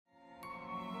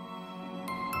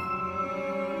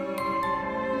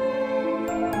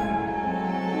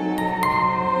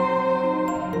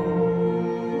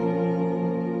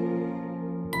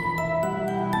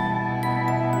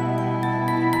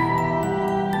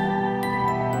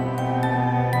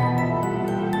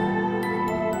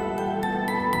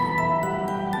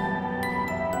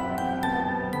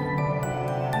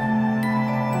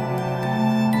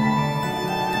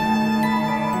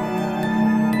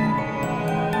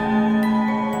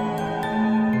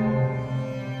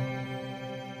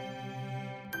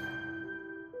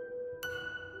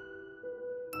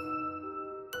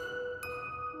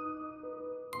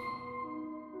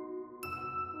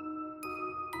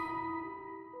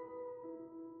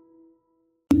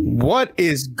What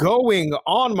is going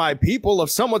on, my people of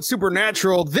Somewhat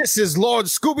Supernatural? This is Lord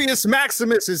Scoobius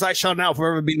Maximus, as I shall now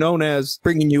forever be known as,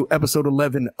 bringing you episode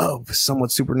 11 of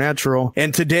Somewhat Supernatural.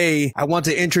 And today, I want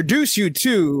to introduce you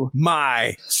to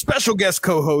my special guest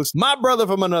co-host, my brother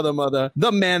from another mother,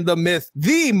 the man, the myth,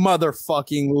 the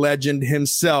motherfucking legend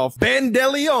himself, Ben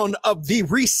DeLeon of the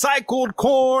Recycled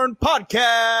Corn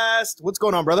Podcast. What's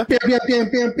going on, brother?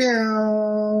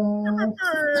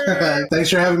 Thanks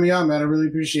for having me on, man. I really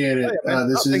appreciate it.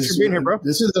 Thanks for being here, bro.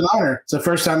 This is an honor. It's the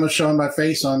first time I've shown my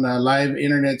face on live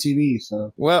internet TV.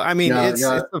 So, well, I mean, it's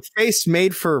a face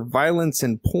made for violence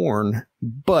and porn,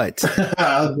 but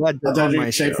I thought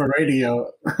you shape for radio.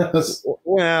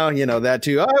 Well, you know that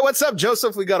too. All right, what's up,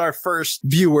 Joseph? We got our first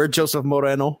viewer, Joseph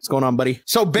Moreno. What's going on, buddy?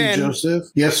 So, Ben, Joseph,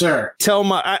 yes, sir. Tell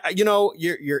my,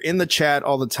 you're in the chat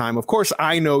all the time. Of course,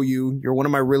 I know you. You're one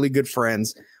of my really good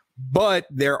friends. But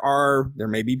there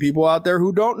may be people out there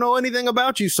who don't know anything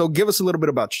about you. So give us a little bit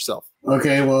about yourself.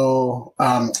 Okay, well,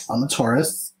 I'm a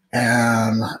Taurus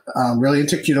and I'm really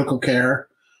into cuticle care.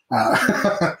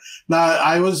 Now,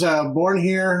 I was born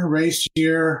here, raised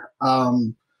here,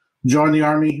 joined the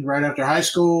Army right after high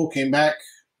school, came back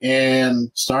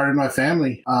and started my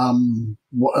family.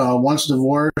 Once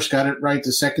divorced, got it right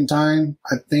the second time,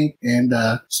 I think, and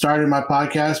started my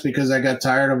podcast because I got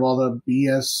tired of all the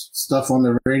BS stuff on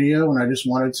the radio, and I just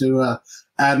wanted to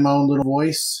add my own little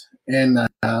voice. And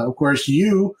of course,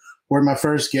 you were my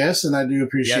first guest, and I do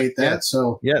appreciate that. Yes.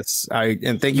 So yes,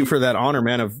 and thank you for that honor,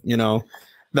 man. Of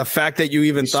the fact that you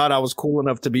even thought I was cool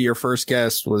enough to be your first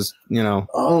guest was,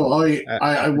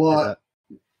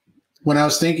 when I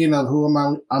was thinking of who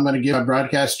I'm going to give my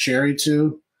broadcast cherry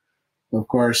to, of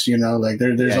course, there's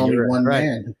only one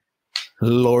man.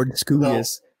 Lord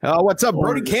Scoobius. No. Oh, what's up,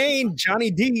 Brody Kane,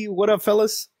 Johnny D? What up,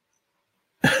 fellas?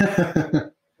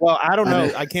 Well, I don't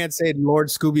know. I can't say Lord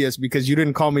Scoobius because you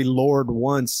didn't call me Lord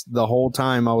once the whole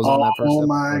time I was on that first episode. Oh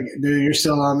my, dude, you're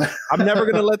still on that. I'm never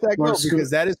going to let that go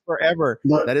because that is forever.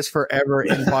 That is forever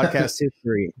in podcast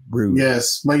history. Rude.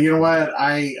 Yes, but you know what?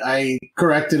 I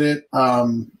corrected it.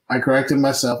 I corrected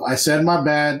myself. I said my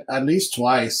bad at least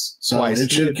twice, so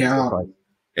it should count.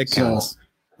 It counts. So,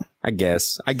 I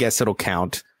guess it'll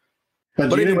count.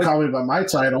 But you didn't call me by my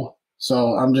title.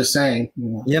 So I'm just saying,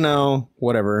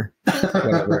 whatever.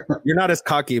 You're not as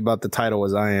cocky about the title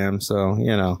as I am. So,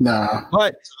 Nah.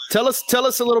 But tell us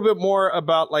a little bit more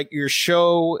about like your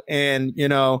show and,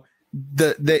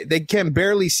 they can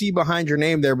barely see behind your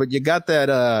name there, but you got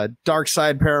that Dark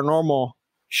Side Paranormal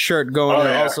shirt going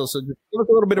there also. So just give us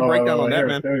a little bit of breakdown on that,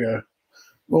 man. There we go.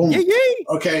 Boom. Yay.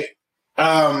 Okay.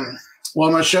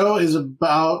 Well, my show is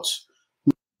about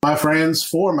my friends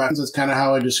for my friends. That's kind of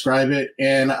how I describe it.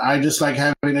 And I just like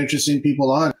having interesting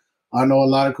people on. I know a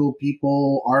lot of cool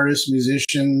people, artists,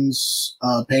 musicians,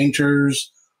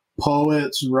 painters,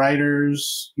 poets,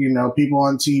 writers, people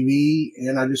on TV.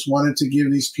 And I just wanted to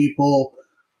give these people,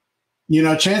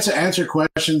 a chance to answer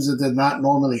questions that they're not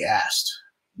normally asked.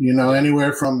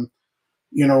 Anywhere from,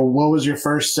 what was your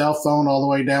first cell phone all the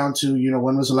way down to,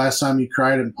 when was the last time you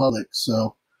cried in public?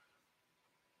 So,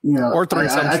 or three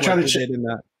I try to check in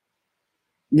that.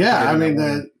 Yeah, I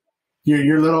mean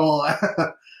your little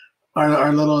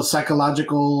our little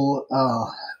psychological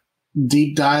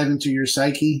deep dive into your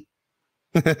psyche.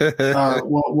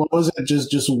 What was it?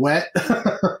 Just wet.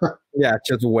 Yeah,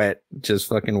 just wet, just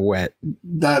fucking wet.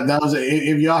 That was it.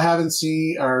 If y'all haven't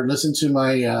seen or listened to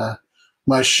my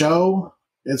my show,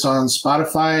 it's on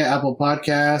Spotify, Apple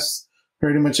Podcasts,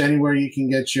 pretty much anywhere you can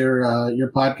get your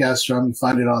podcast from. You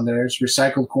find it on there. It's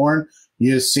Recycled Corn.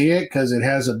 You see it because it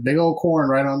has a big old corn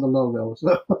right on the logo.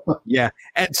 Yeah.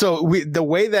 And so the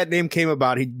way that name came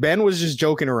about, Ben was just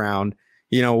joking around,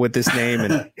 with this name.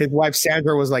 And his wife,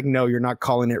 Sandra, was like, no, you're not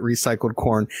calling it Recycled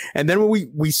Corn. And then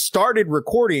when we started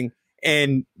recording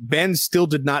and Ben still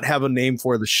did not have a name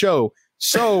for the show.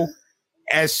 So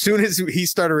as soon as he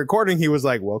started recording, he was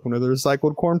like, welcome to the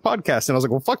Recycled Corn Podcast. And I was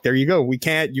like, well, fuck, there you go. You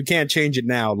can't change it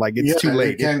now. Like it's too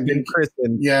late.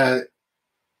 Yeah.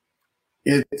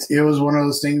 It was one of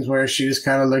those things where she just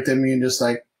kind of looked at me and just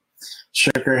like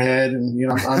shook her head,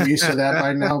 and I'm used to that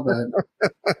by now.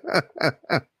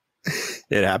 But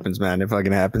it happens, man. It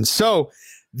fucking happens. So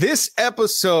this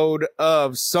episode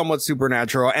of Somewhat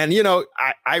Supernatural, and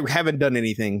I haven't done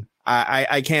anything.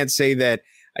 I can't say that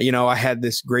I had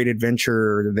this great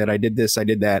adventure, that I did this, I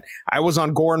did that. I was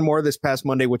on Gore and More this past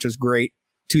Monday, which was great.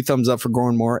 2 thumbs up for Gore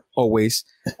and More always.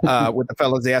 With the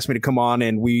fellas, they asked me to come on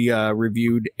and we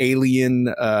reviewed Alien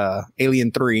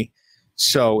 3.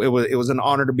 So it was an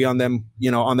honor to be on them,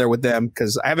 on there with them,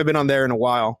 because I haven't been on there in a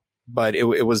while. but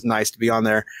it was nice to be on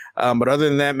there. But other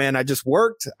than that, man, I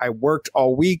worked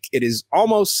all week. It is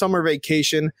almost summer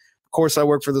vacation. Of course, I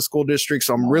work for the school district,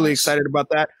 so I'm really excited about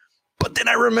that. But then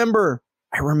I remember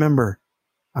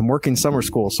I'm working summer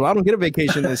school, so I don't get a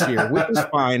vacation this year, which is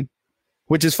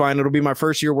fine. It'll be my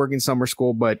first year working summer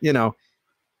school, but you know,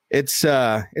 it's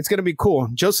going to be cool.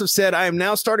 Joseph said, I am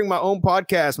now starting my own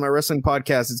podcast. My wrestling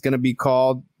podcast is going to be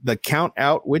called The Count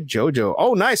Out with JoJo.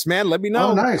 Oh, nice, man. Let me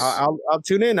know. Oh, nice. I'll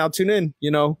tune in.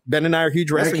 You know, Ben and I are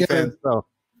huge wrestling fans. So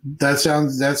that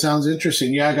sounds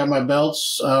interesting. Yeah, I got my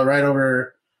belts right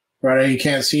over. Right, you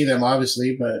can't see them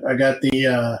obviously, but I got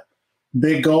the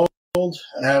big gold.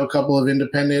 I have a couple of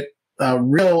independent,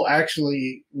 real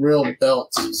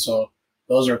belts. So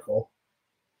those are cool.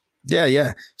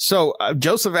 Yeah. So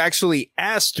Joseph actually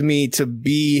asked me to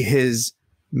be his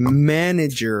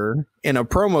manager in a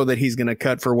promo that he's going to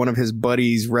cut for one of his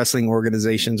buddies' wrestling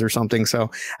organizations or something.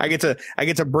 So I get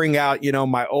to bring out, you know,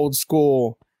 my old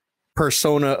school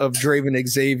persona of Draven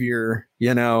Xavier,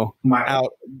 you know,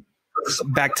 out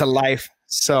back to life.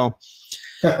 So,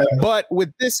 but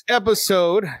with this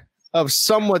episode of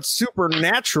Somewhat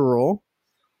Supernatural,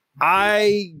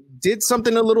 I did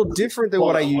something a little different than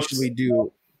what I usually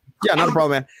do. Yeah, not a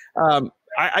problem, man.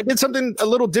 I did something a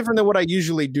little different than what I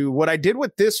usually do. What I did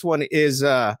with this one is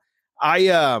I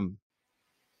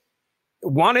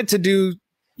wanted to do,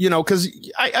 you know, because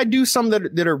I do some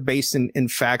that are based in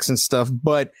facts and stuff,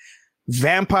 but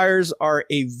vampires are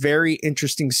a very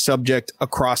interesting subject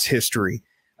across history.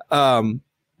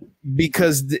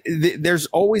 Because there's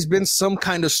always been some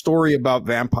kind of story about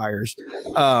vampires.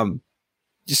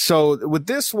 So with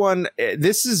this one,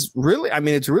 this is really, I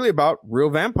mean, it's really about real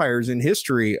vampires in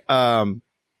history,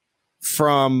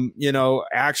 from, you know,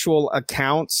 actual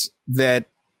accounts that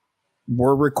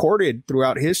were recorded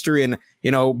throughout history. And,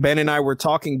 you know, Ben and I were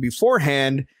talking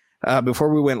beforehand,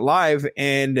 before we went live,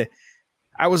 and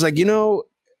I was like, you know,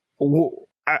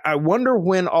 I wonder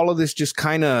when all of this just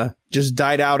kind of just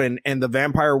died out and the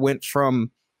vampire went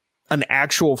from an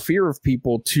actual fear of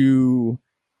people to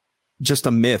just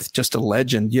a myth, just a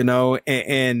legend, you know?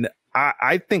 And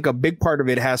I think a big part of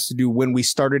it has to do when we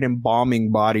started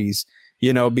embalming bodies,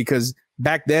 you know, because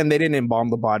back then they didn't embalm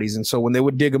the bodies. And so when they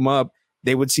would dig them up,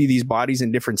 they would see these bodies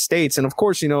in different states. And of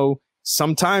course, you know,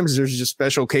 sometimes there's just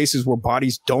special cases where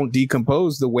bodies don't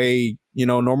decompose the way, you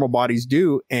know, normal bodies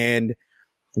do. And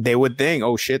they would think,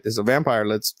 oh shit, there's a vampire.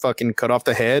 Let's fucking cut off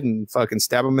the head and fucking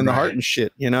stab him in the heart and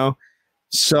shit, you know?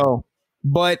 So,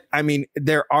 but I mean,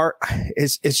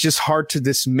 it's just hard to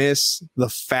dismiss the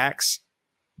facts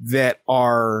that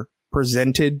are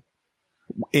presented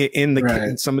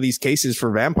in some of these cases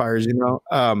for vampires, you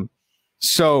know?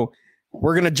 So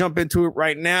we're going to jump into it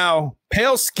right now.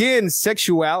 Pale skin,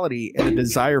 sexuality, and a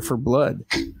desire for blood.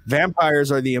 Vampires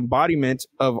are the embodiment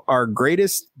of our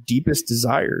greatest, deepest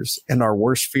desires and our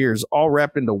worst fears, all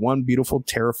wrapped into one beautiful,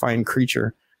 terrifying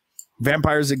creature.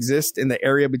 Vampires exist in the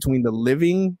area between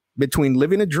living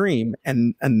a dream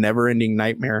and a never-ending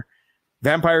nightmare.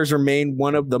 Vampires remain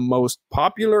one of the most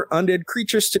popular undead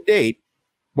creatures to date,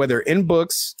 whether in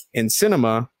books, in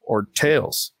cinema, or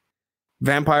tales.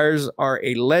 Vampires are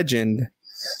a legend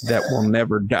that will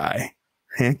never die.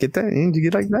 Get that? Did you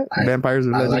get like that? Vampires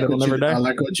are a legend that will never die. I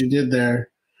like what you did there.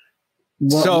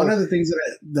 Well, one of the things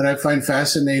that I find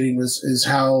fascinating is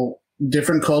how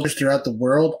different cultures throughout the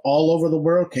world, all over the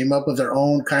world, came up with their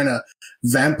own kind of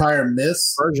vampire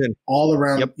myths all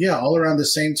around. Yep. Yeah, all around the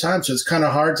same time. So it's kind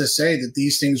of hard to say that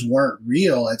these things weren't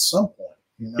real at some point.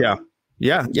 You know?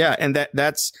 Yeah. And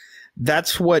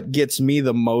that's what gets me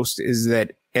the most is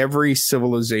that every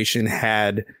civilization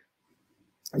had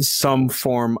some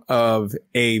form of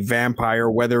a vampire,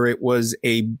 whether it was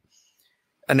an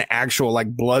actual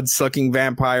like blood sucking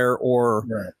vampire or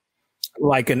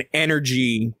like an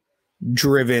energy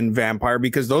driven vampire,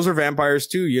 because those are vampires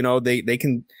too. You know,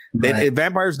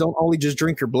 vampires don't only just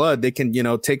drink your blood. They can, you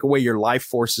know, take away your life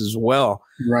force as well.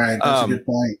 Right. That's a good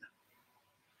point.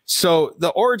 So the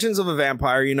origins of a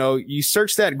vampire, you know, you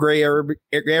search that gray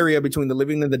area between the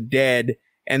living and the dead,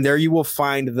 and there you will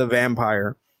find the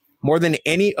vampire. More than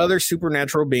any other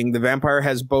supernatural being, the vampire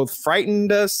has both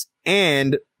frightened us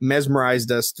and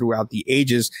mesmerized us throughout the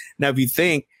ages. Now, if you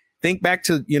think back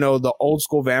to, you know, the old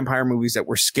school vampire movies that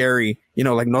were scary, you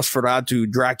know, like Nosferatu,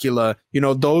 Dracula, you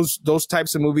know, those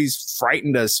types of movies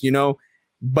frightened us, you know.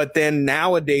 But then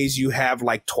nowadays you have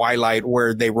like Twilight,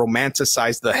 where they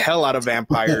romanticize the hell out of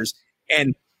vampires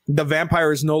and the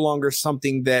vampire is no longer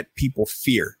something that people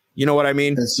fear. You know what I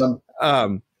mean?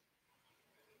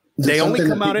 They only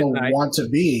come out at night. Want to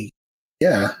be.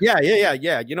 Yeah.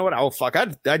 You know what? Oh, fuck.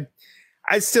 I'd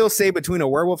still say between a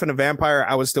werewolf and a vampire,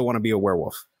 I would still want to be a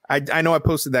werewolf. I know I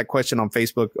posted that question on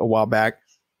Facebook a while back,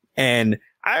 and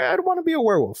I'd want to be a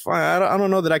werewolf. I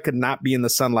don't know that I could not be in the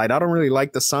sunlight. I don't really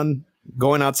like the sun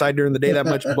going outside during the day that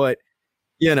much, but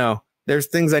you know, there's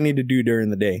things I need to do during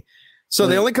the day. So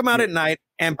they only come out at night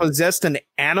and possessed an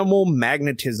animal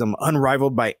magnetism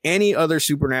unrivaled by any other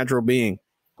supernatural being.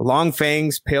 Long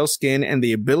fangs, pale skin, and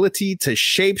the ability to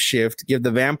shapeshift give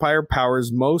the vampire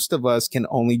powers most of us can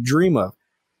only dream of.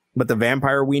 But the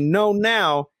vampire we know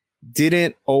now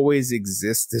didn't always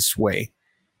exist this way.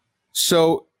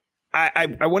 So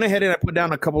I went ahead and I put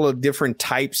down a couple of different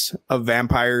types of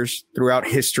vampires throughout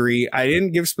history. I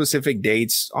didn't give specific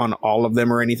dates on all of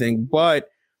them or anything, but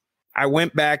I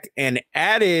went back and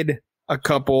added a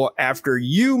couple after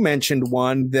you mentioned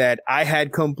one that I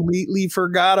had completely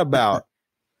forgot about.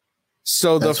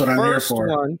 So that's the first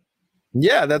one,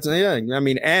 I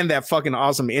mean, and that fucking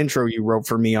awesome intro you wrote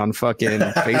for me on fucking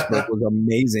Facebook was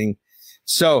amazing.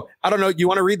 So I don't know. You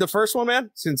want to read the first one, man?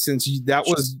 Since that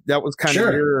was kind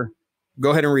of your.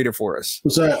 Go ahead and read it for us.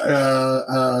 Was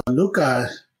that Luca?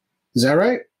 Is that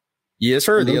right? Yes,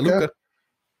 sir. The Luca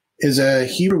is a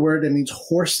Hebrew word that means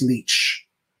horse leech,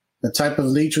 a type of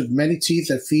leech with many teeth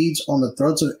that feeds on the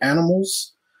throats of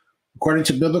animals. According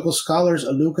to biblical scholars,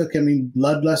 a Luca can mean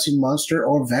bloodlusting monster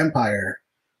or vampire.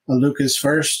 A Luca is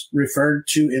first referred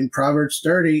to in Proverbs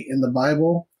 30 in the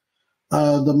Bible.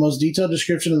 The most detailed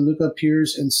description of Luca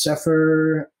appears in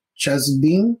Sefer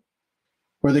Chazdim,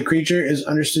 where the creature is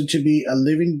understood to be a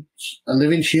living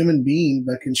human being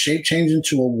that can shape change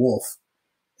into a wolf.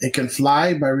 It can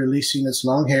fly by releasing its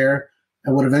long hair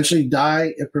and would eventually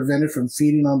die if prevented from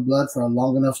feeding on blood for a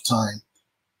long enough time.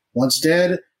 Once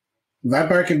dead,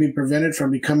 vampire can be prevented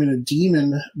from becoming a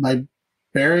demon by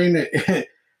burying it.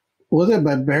 Was it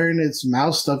by burying its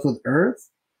mouth stuffed with earth,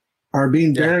 or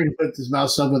being buried with its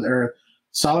mouth stuffed with earth?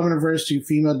 Solomon refers to a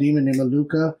female demon named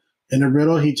Aluka in a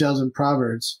riddle he tells in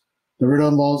Proverbs. The riddle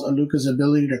involves Aluka's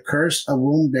ability to curse a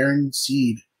womb-bearing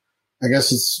seed. I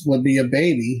guess it would be a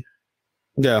baby.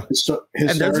 Yeah,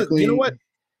 historically, you know what?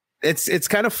 It's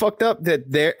kind of fucked up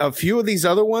that there a few of these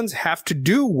other ones have to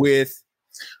do with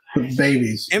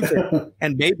babies, infant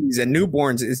and babies and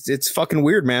newborns. It's fucking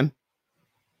weird, man.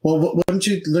 Well, wouldn't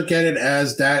you look at it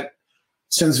as that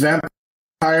since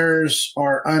vampires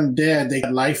are undead, they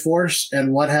have life force,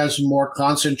 and what has more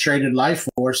concentrated life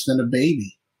force than a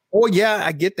baby? Oh, yeah,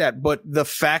 I get that. But the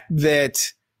fact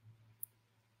that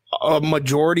a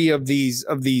majority of these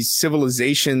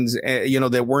civilizations,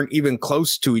 that weren't even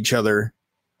close to each other,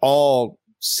 all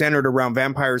centered around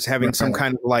vampires having some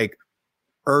kind of like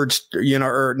urge,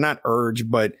 or not urge,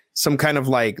 but some kind of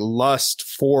like lust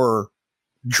for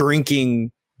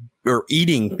drinking or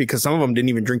eating, because some of them didn't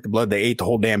even drink the blood. They ate the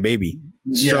whole damn baby.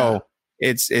 Yeah. So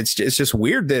it's just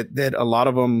weird that a lot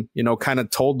of them, kind of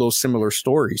told those similar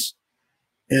stories.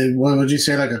 And what would you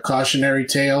say, like a cautionary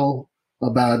tale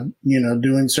about,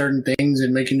 doing certain things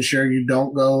and making sure you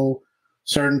don't go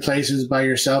certain places by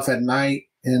yourself at night?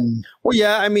 And well,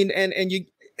 yeah, I mean, and you,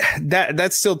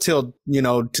 that's still till,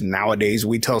 to nowadays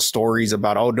we tell stories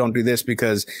about, oh, don't do this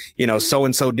because,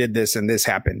 so-and-so did this and this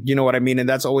happened. You know what I mean? And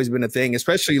that's always been a thing,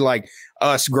 especially like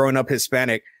us growing up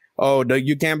Hispanic. Oh,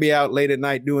 you can't be out late at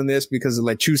night doing this because of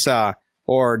lechuza,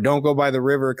 or don't go by the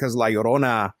river because la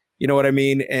llorona. You know what I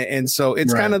mean? And so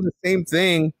it's kind of the same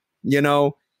thing, in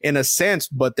a sense,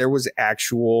 but there was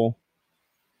actual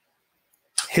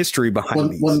history behind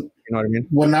these. You know what I mean?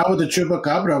 Well, now with the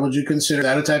chupacabra, would you consider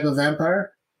that a type of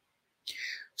vampire?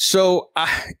 So,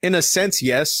 in a sense,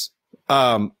 yes.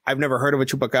 I've never heard of a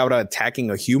chupacabra attacking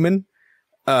a human.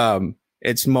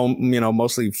 It's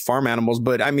mostly farm animals,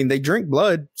 but I mean they drink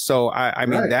blood, so I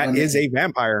mean that is a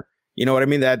vampire. You know what I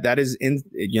mean? That is in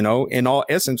all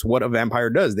essence what a vampire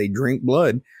does. They drink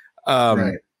blood.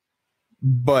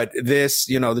 But this,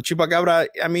 the chupacabra,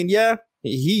 I mean, yeah,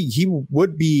 he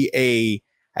would be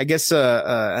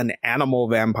an animal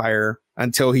vampire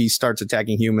until he starts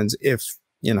attacking humans. If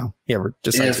he ever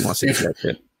decides he wants to do that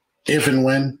shit. If and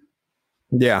when.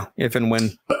 Yeah, if and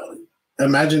when. But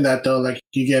imagine that though, like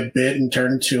you get bit and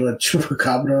turn into a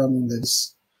chupacabra. I mean,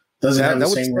 this doesn't have the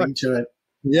same ring to it.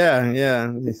 Yeah.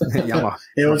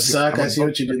 It would suck. I see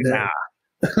what you did there. Nah,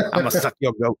 I'm gonna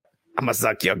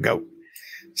suck your goat.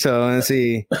 So let's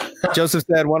see. Joseph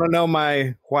said, "Want to know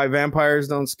why vampires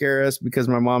don't scare us? Because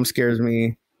my mom scares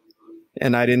me,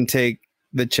 and I didn't take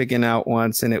the chicken out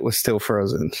once, and it was still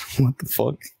frozen." What the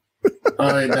fuck?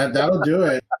 All right, that'll do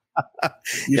it.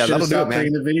 You should have stopped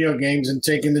playing the video games and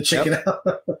taking the chicken out.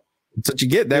 That's what you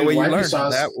get. That way you learn.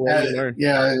 That way you learn.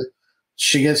 Yeah,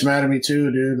 she gets mad at me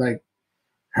too, dude. Like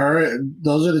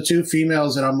those are the two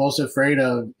females that I'm most afraid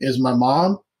of. Is my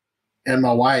mom and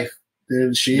my wife.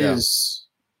 Dude, she is.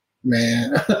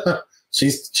 man.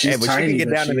 she's Hey, but tiny. she can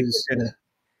get down in the kitchen.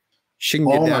 She can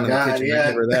get down in the kitchen. Yeah. I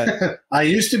give her that. I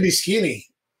used to be skinny.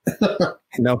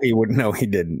 No, he wouldn't. No, he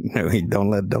didn't. No, he don't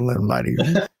let him lie to you.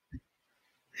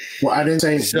 Well, I didn't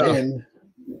say So- then.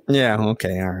 Yeah.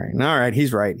 Okay. All right.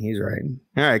 He's right.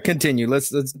 All right. Continue. Let's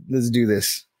do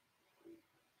this.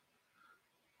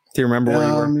 Do you remember where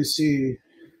you were? Let me see.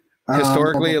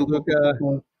 Historically,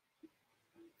 Aluka.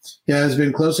 Yeah, has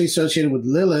been closely associated with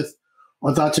Lilith,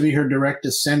 or thought to be her direct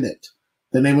descendant.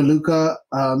 The name Aluka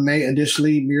may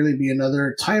additionally merely be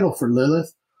another title for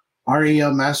Lilith.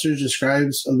 R.E.L. Masters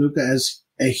describes Aluka as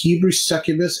a Hebrew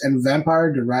succubus and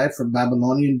vampire derived from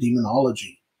Babylonian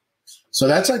demonology. So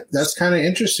that's kind of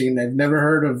interesting. I've never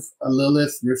heard of a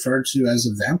Lilith referred to as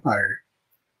a vampire.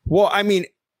 Well, I mean,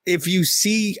 if you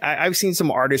see, I've seen some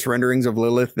artist renderings of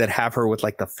Lilith that have her with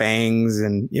like the fangs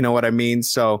and you know what I mean?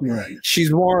 So Right.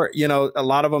 she's more, you know, a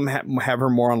lot of them have her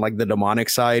more on like the demonic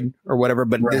side or whatever.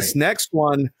 But Right. this next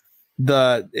one,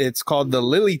 it's called the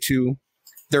Lilitu.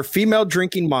 They're female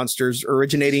drinking monsters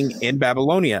originating in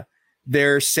Babylonia.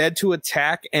 They're said to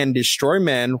attack and destroy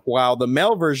men, while the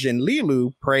male version,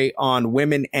 Lilu, prey on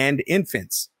women and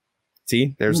infants.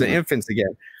 See, there's the infants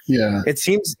again. Yeah. It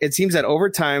seems that over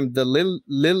time, the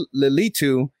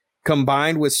Lilitu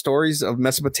combined with stories of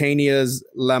Mesopotamia's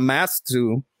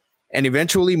Lamashtu and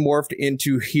eventually morphed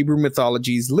into Hebrew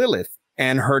mythology's Lilith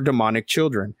and her demonic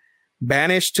children,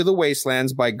 banished to the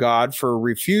wastelands by God for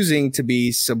refusing to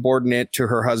be subordinate to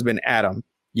her husband Adam.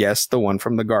 Yes, the one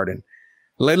from the garden.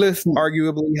 Lilith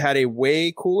arguably had a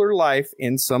way cooler life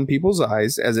in some people's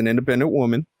eyes as an independent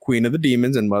woman, queen of the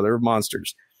demons and mother of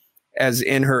monsters. As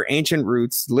in her ancient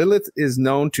roots, Lilith is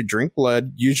known to drink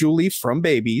blood, usually from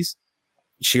babies.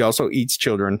 She also eats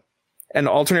children. And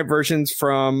alternate versions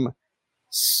from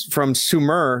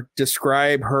Sumer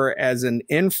describe her as an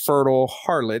infertile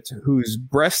harlot whose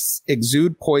breasts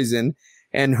exude poison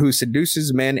and who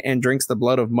seduces men and drinks the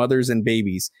blood of mothers and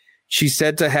babies. She's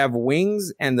said to have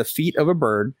wings and the feet of a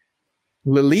bird.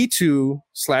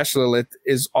 Lilitu/Lilith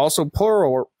is also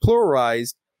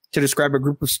pluralized to describe a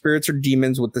group of spirits or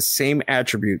demons with the same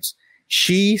attributes.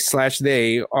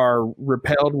 She/they are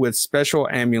repelled with special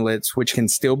amulets, which can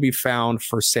still be found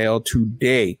for sale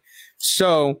today.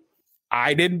 So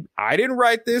I didn't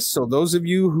write this. So those of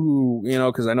you who, you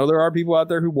know, because I know there are people out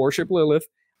there who worship Lilith,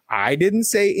 I didn't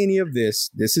say any of this.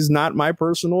 This is not my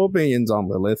personal opinions on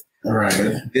Lilith.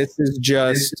 Right. This is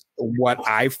just what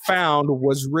I found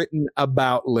was written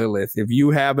about Lilith. If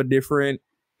you have a different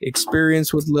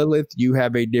experience with Lilith, you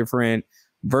have a different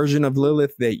version of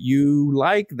Lilith that you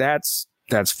like, that's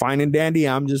fine and dandy.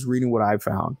 I'm just reading what I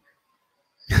found.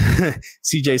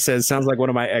 CJ says, sounds like one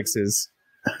of my exes.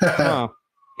 Huh.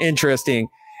 Interesting.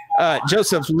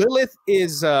 Joseph, Lilith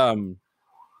is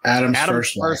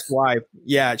Adam's first wife.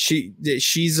 Yeah, she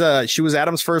was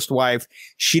Adam's first wife.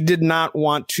 She did not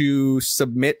want to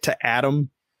submit to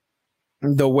Adam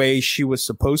the way she was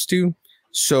supposed to.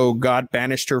 So God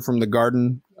banished her from the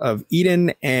Garden of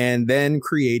Eden and then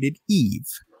created Eve.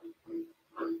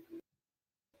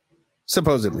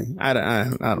 Supposedly. I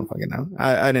don't fucking know.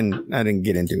 I didn't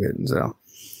get into it. So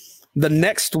the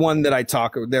next one that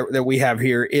that we have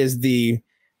here is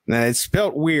it's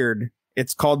spelled weird.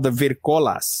 It's called the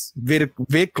Virkolas.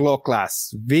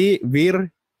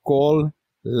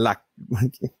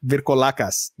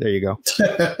 Virkolacas. There you go.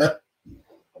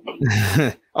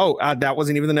 That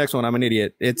wasn't even the next one. I'm an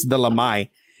idiot. It's the Lamai.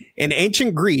 In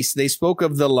ancient Greece, they spoke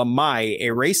of the Lamai,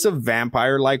 a race of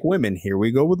vampire-like women. Here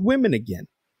we go with women again.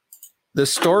 The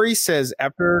story says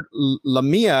after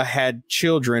Lamia had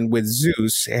children with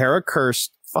Zeus, Hera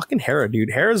cursed. Fucking Hera,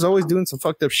 dude. Hera's always doing some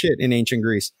fucked up shit in ancient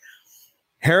Greece.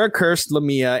 Hera cursed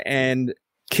Lamia and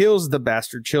kills the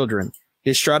bastard children.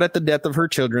 Distraught at the death of her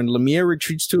children, Lamia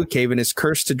retreats to a cave and is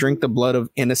cursed to drink the blood of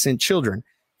innocent children.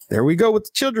 There we go with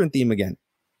the children theme again.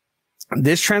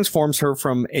 This transforms her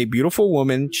from a beautiful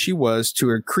woman she was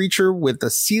to a creature with a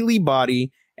seely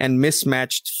body and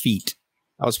mismatched feet.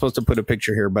 I was supposed to put a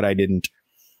picture here, but I didn't.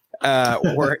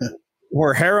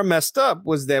 Where Hera messed up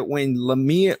was that when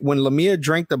Lamia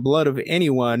drank the blood of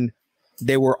anyone,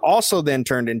 they were also then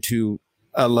turned into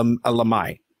a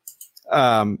Lamai.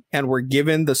 And were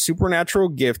given the supernatural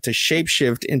gift to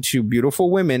shapeshift into beautiful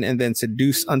women and then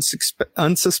seduce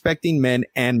unsuspecting men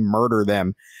and murder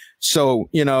them. So,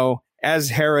 you know, as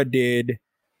Hera did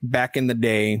back in the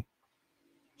day,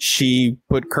 she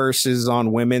put curses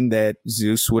on women that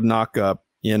Zeus would knock up,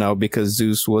 you know, because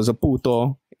Zeus was a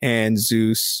puto and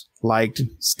Zeus liked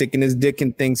sticking his dick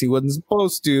in things he wasn't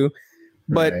supposed to.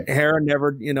 But right. Hera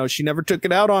never, you know, she never took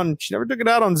it out on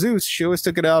Zeus. She always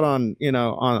took it out on, you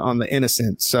know, on the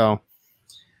innocent. So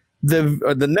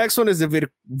The next one is the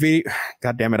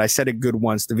God damn it, I said it good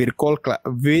once. The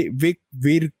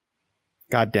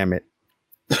God damn it.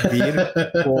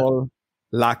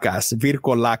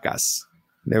 Vircolacas.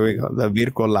 There we go. The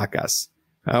Vircolacas.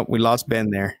 Oh, we lost Ben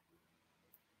there.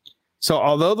 So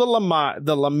although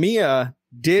the Lamia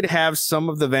did have some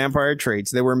of the vampire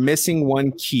traits, they were missing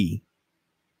one key.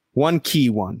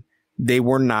 They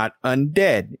were not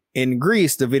undead. In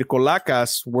Greece, the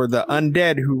Vircolacas were the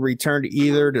undead who returned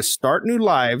either to start new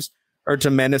lives or to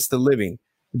menace the living.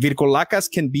 Vircolacas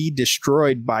can be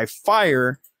destroyed by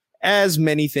fire, as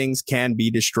many things can be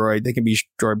destroyed. They can be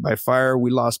destroyed by fire. We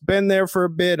lost Ben there for a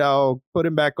bit. I'll put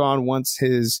him back on once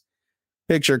his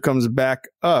picture comes back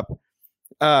up.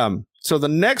 So the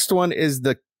next one is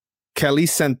the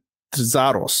Calitanzaros.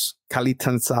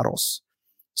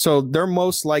 So they're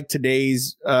most like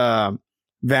today's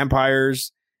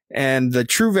vampires and the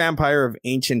true vampire of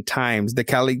ancient times. The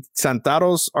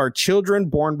Calitanzaros are children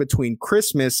born between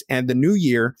Christmas and the New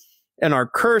Year and are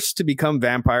cursed to become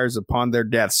vampires upon their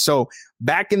death. So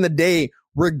back in the day,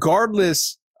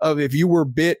 regardless of if you were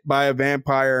bit by a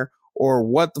vampire or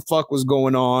what the fuck was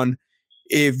going on,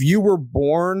 if you were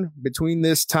born between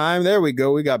this time, there we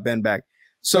go. We got Ben back.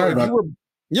 So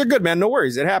you're good, man. No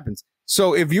worries. It happens.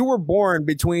 So if you were born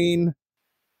between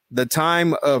the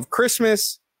time of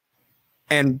Christmas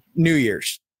and New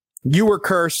Year's, you were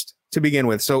cursed to begin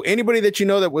with. So anybody that you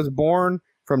know that was born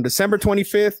from December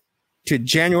 25th to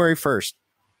January 1st,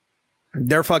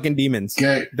 they're fucking demons.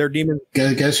 Okay. They're demons.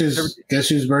 Guess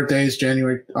whose birthday is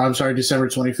December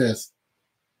 25th.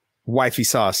 Wifey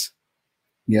Sauce.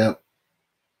 Yep.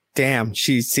 Damn.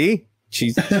 She's a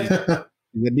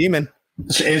demon.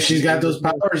 And she's got those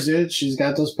powers, dude. She's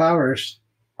got those powers.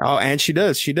 Oh, and she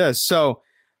does. So,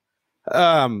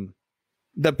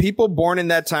 the people born in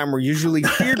that time were usually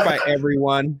feared by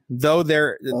everyone, though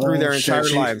through their entire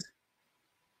lives.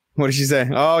 What did she say?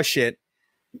 Oh, shit.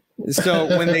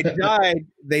 So when they died,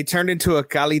 they turned into a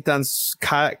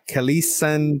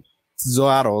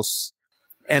Calisanzoaros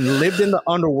and lived in the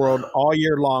underworld all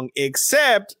year long,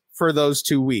 except for those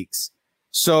 2 weeks.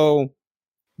 So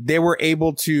they were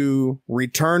able to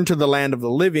return to the land of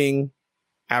the living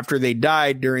after they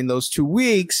died during those 2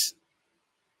 weeks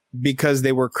because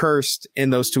they were cursed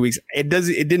in those 2 weeks. It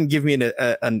didn't give me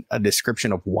a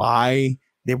description of why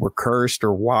they were cursed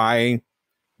or why,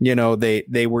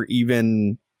 they were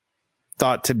even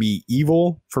thought to be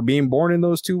evil for being born in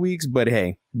those 2 weeks. But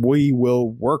hey, we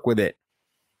will work with it.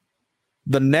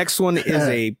 The next one is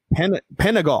a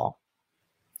Penagal.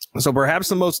 So perhaps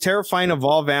the most terrifying of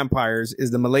all vampires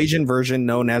is the Malaysian version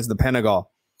known as the Penagal.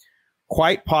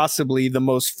 Quite possibly the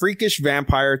most freakish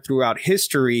vampire throughout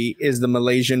history is the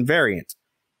Malaysian variant.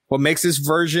 What makes this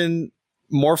version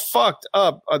more fucked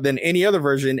up than any other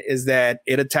version is that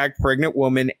it attacked pregnant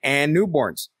women and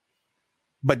newborns,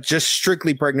 but just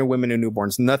strictly pregnant women and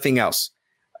newborns, nothing else.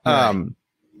 Right.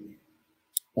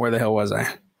 Where the hell was I?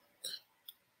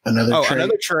 Another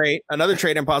trait,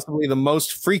 and possibly the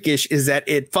most freakish, is that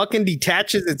it fucking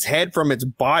detaches its head from its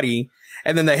body,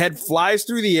 and then the head flies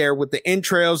through the air with the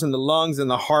entrails and the lungs and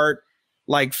the heart,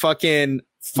 like fucking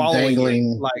following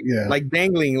dangling, like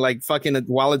dangling, like fucking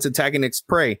while it's attacking its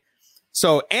prey.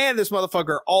 So, and this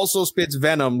motherfucker also spits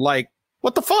venom. Like,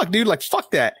 what the fuck, dude? Like,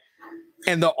 fuck that.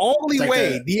 And the only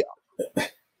way,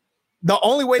 the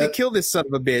only way to kill this son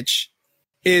of a bitch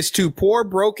is to pour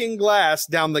broken glass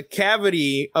down the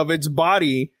cavity of its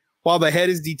body while the head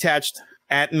is detached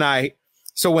at night.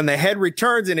 So when the head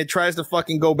returns and it tries to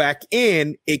fucking go back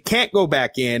in, it can't go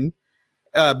back in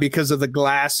because of the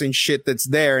glass and shit that's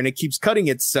there, and it keeps cutting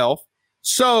itself.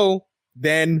 So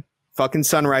then fucking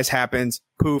sunrise happens.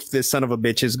 Poof, this son of a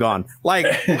bitch is gone. Like,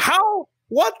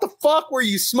 what the fuck were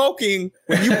you smoking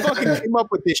when you fucking came up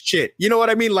with this shit? You know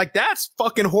what I mean? Like, that's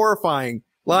fucking horrifying.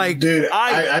 Like, dude,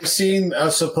 I've seen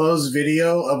a supposed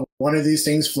video of one of these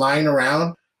things flying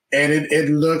around, and it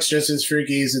looks just as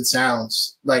freaky as it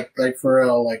sounds. Like for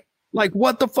real. Like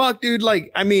what the fuck, dude?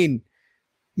 Like, I mean,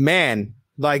 man,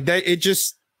 like that. It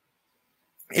just,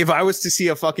 if I was to see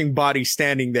a fucking body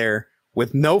standing there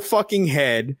with no fucking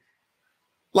head,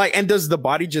 like, and does the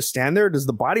body just stand there? Does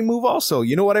the body move also?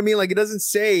 You know what I mean? Like, it doesn't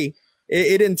say.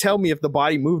 It didn't tell me if the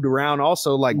body moved around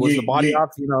also. Like, was the body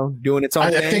off, doing its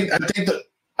own thing?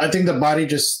 I think the body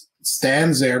just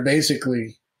stands there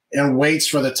basically and waits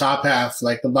for the top half.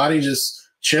 Like, the body just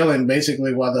chilling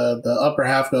basically while the upper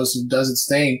half does its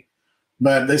thing.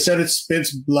 But they said it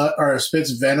spits blood or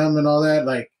spits venom and all that.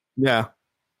 Like, yeah.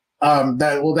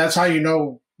 That's how you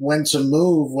know when to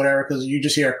move, whatever, because you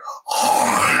just hear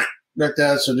like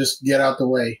that. So just get out the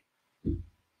way.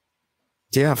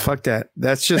 Yeah, fuck that.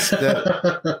 That's just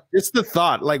that. It's the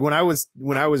thought. Like when I was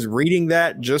reading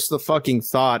that, just the fucking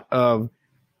thought of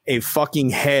a fucking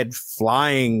head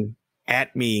flying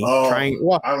at me, trying.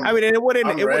 Well, I mean, it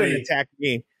wouldn't attack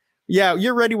me. Yeah,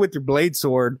 you're ready with your blade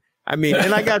sword. I mean,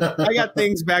 and I got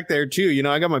things back there too. You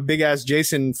know, I got my big ass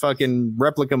Jason fucking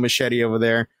replica machete over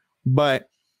there. But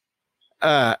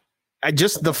I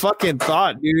just the fucking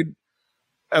thought, dude,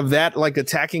 of that like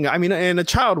attacking. I mean, and a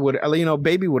child would, you know,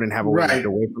 baby wouldn't have a way to get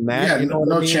away from that. Yeah, you know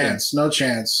no chance.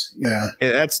 Yeah,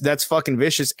 that's fucking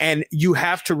vicious. And you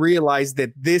have to realize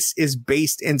that this is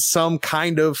based in some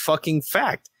kind of fucking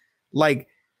fact. Like,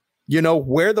 you know,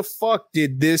 where the fuck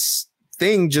did this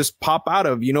thing just pop out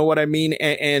of? You know what I mean?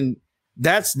 And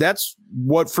that's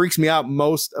what freaks me out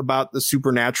most about the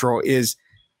supernatural is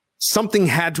something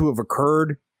had to have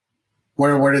occurred.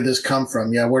 Where did this come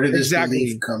from? Yeah, where did this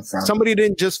belief come from? Somebody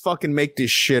didn't just fucking make this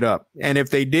shit up. And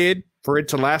if they did, for it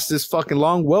to last this fucking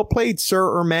long, well played, sir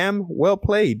or ma'am. Well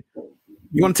played.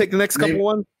 You want to take the next couple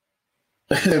ones?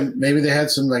 Maybe they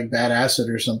had some like bad acid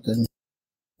or something.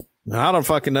 I don't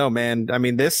fucking know, man. I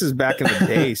mean, this is back in the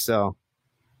day, so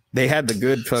they had the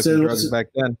good fucking drugs back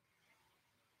then.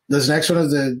 This next one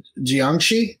is the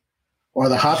Jiangshi or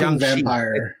the hopping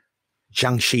vampire.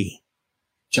 Jiangshi.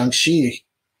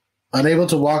 Unable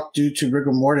to walk due to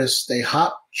rigor mortis, they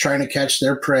hop trying to catch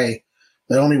their prey.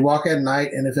 They only walk at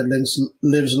night, and if it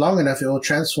lives long enough, it will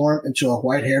transform into a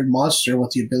white-haired monster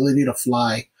with the ability to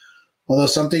fly. Although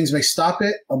some things may stop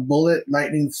it, a bullet,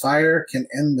 lightning, fire can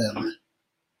end them.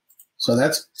 So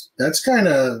that's kind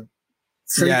of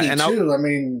freaky too. I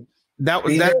mean, that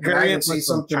variant was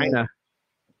from China.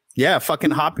 Yeah,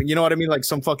 fucking hopping. You know what I mean? Like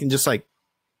some fucking just like.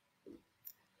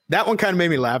 That one kind of made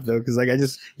me laugh though, because like I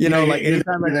just anytime is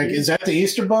that the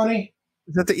Easter Bunny?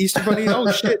 Is that the Easter Bunny?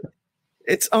 Oh shit!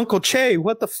 It's Uncle Che.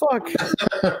 What the fuck?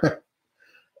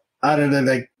 I don't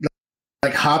know,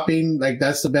 like hopping, like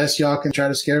that's the best y'all can try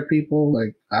to scare people.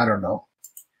 Like I don't know.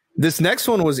 This next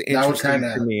one was interesting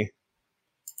to me.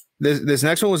 This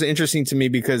next one was interesting to me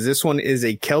because this one is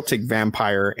a Celtic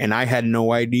vampire, and I had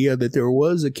no idea that there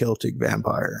was a Celtic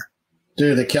vampire.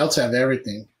 Dude, the Celts have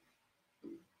everything.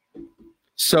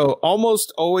 So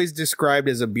almost always described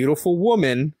as a beautiful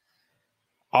woman,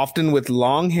 often with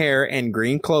long hair and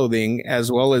green clothing,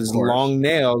 as well as long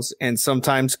nails and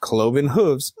sometimes cloven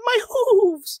hooves. My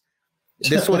hooves.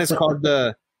 This one is called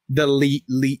the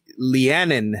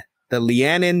Lianen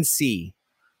Sea.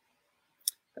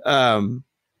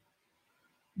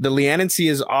 The Lianen Sea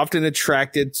is often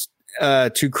attracted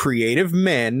to creative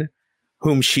men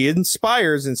whom she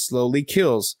inspires and slowly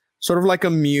kills, sort of like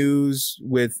a muse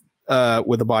with a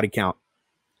body count.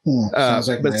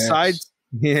 Like besides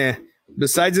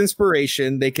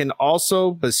inspiration, they can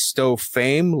also bestow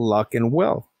fame, luck, and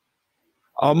wealth.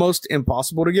 Almost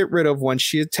impossible to get rid of once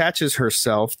she attaches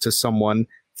herself to someone,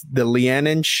 the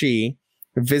Lianen She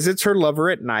visits her lover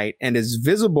at night and is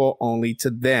visible only to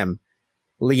them.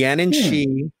 Lianen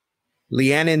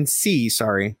Sea,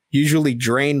 usually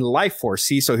drain life force.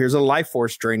 See, so here's a life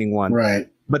force draining one. Right.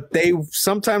 But they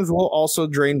sometimes will also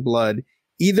drain blood.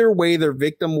 Either way, their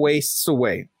victim wastes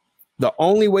away. The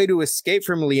only way to escape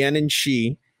from Lianen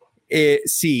Sea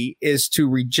is to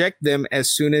reject them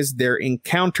as soon as they're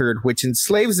encountered, which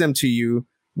enslaves them to you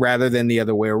rather than the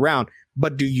other way around.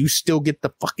 But do you still get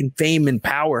the fucking fame and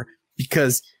power?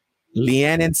 Because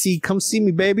Lianen Sea, come see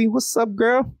me, baby. What's up,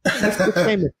 girl? Let's get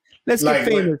famous. Let's get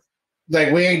famous.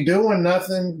 Like we ain't doing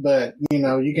nothing, but you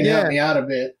know, you can help me out a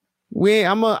bit.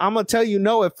 I'm gonna tell you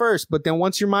no at first, but then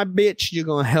once you're my bitch, you're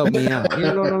gonna help me out. You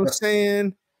know what I'm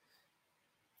saying?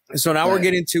 So now we're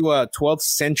getting to 12th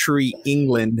century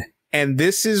England, and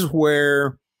this is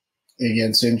where it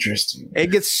gets interesting. It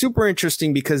gets super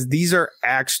interesting because these are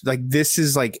this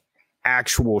is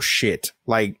actual shit.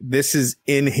 Like this is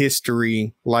in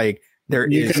history. Like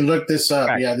you can look this up.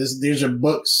 Fact. Yeah, these are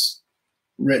books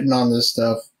written on this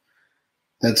stuff.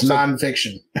 That's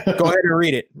nonfiction. Go ahead and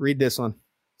read it. Read this one.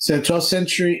 So 12th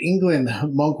century England,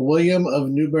 monk William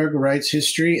of Newburgh writes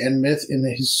history and myth in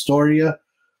the Historia.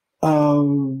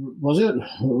 Was it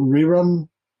Rerum?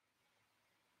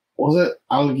 Was it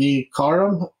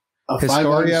Algicarum?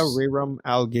 Historia Rerum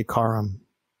Algicarum.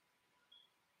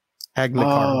 I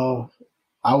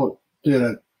would do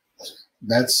that.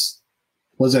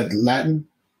 Was that Latin?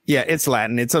 Yeah, it's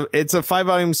Latin. It's a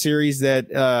 5-volume series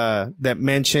that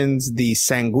mentions the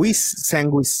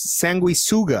sanguisuga,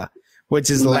 which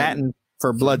is Latin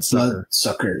for bloodsucker.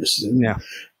 Bloodsuckers. Yeah.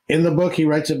 In the book, he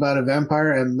writes about a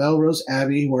vampire at Melrose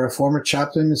Abbey, where a former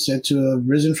chaplain is said to have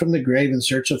risen from the grave in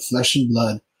search of flesh and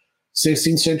blood.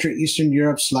 16th century Eastern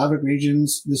Europe, Slavic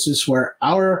regions. This is where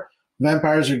our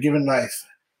vampires are given life.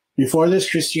 Before this,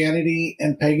 Christianity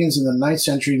and pagans in the 9th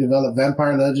century developed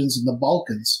vampire legends in the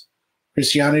Balkans.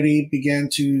 Christianity began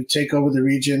to take over the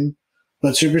region,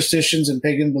 but superstitions and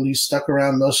pagan beliefs stuck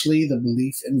around, mostly the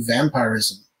belief in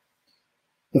vampirism.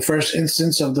 The first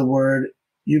instance of the word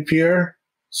upir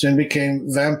soon became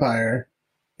vampire.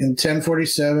 In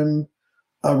 1047,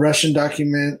 a Russian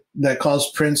document that calls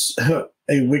a prince a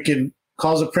wicked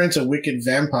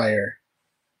vampire.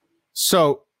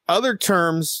 So other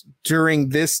terms during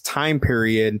this time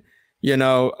period, is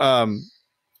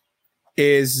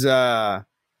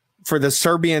for the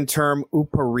Serbian term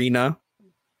uparina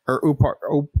or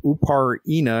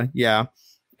uparina, yeah,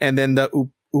 and then the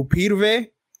upirve,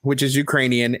 which is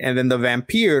Ukrainian, and then the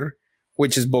vampire,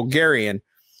 which is Bulgarian.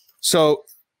 So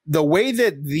the way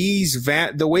that these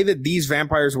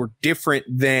vampires were different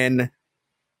than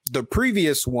the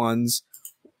previous ones,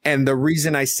 and the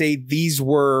reason I say these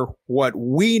were what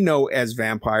we know as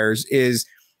vampires is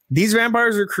these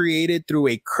vampires were created through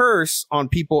a curse on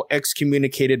people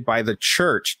excommunicated by the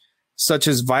church, such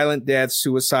as violent death,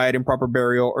 suicide, improper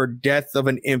burial, or death of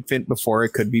an infant before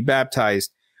it could be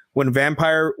baptized. When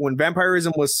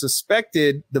vampirism was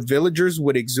suspected, the villagers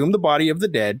would exhume the body of the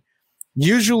dead,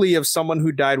 usually of someone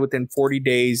who died within 40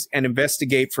 days, and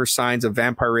investigate for signs of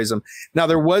vampirism. Now,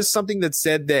 there was something that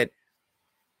said that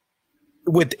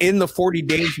within the 40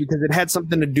 days, because it had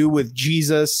something to do with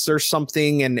Jesus or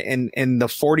something, and the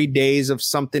 40 days of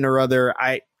something or other,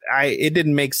 it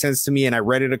didn't make sense to me, and I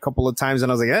read it a couple of times,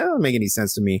 and I was like, that doesn't make any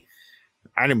sense to me.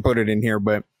 I didn't put it in here,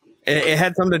 but it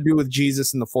had something to do with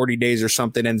Jesus in the 40 days or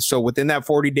something, and so within that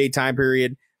 40-day time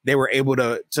period, they were able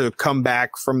to come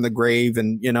back from the grave,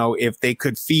 and if they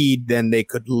could feed, then they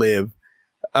could live.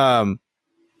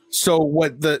 So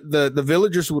what the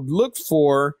villagers would look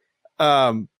for,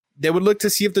 they would look to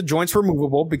see if the joints were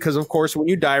movable, because of course when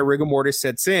you die, rigor mortis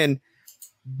sets in.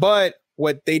 But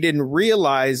what they didn't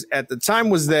realize at the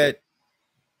time was that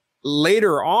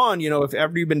later on, if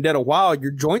after you've been dead a while,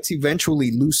 your joints eventually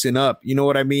loosen up. You know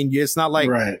what I mean? It's not like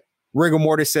rigor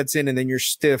mortis sets in and then you're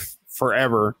stiff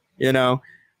forever,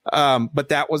 but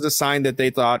that was a sign that they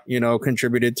thought,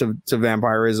 contributed to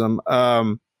vampirism.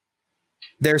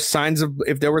 There's signs of,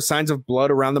 if there were signs of blood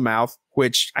around the mouth,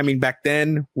 which back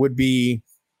then would be,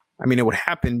 it would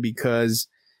happen because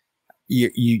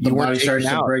you body starts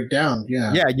to break down.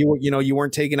 Yeah. You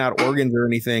weren't taking out organs or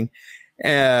anything.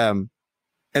 And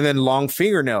then long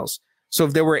fingernails. So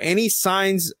if there were any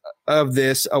signs of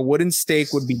this, a wooden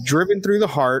stake would be driven through the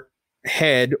heart,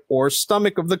 head, or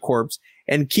stomach of the corpse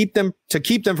and keep them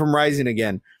from rising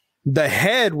again. The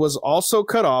head was also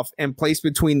cut off and placed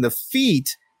between the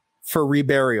feet for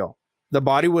reburial. The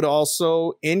body would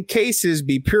also, in cases,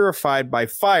 be purified by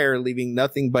fire, leaving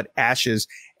nothing but ashes.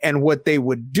 And what they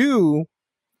would do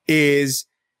is,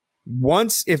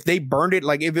 if they burned it,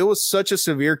 like if it was such a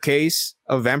severe case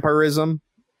of vampirism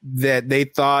that they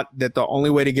thought that the only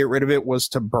way to get rid of it was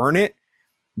to burn it,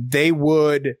 they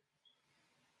would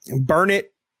burn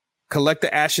it, collect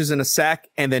the ashes in a sack,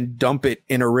 and then dump it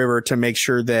in a river to make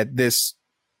sure that this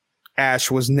ash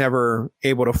was never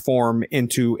able to form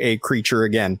into a creature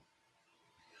again.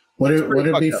 Would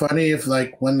it be funny if,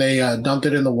 like, when they dumped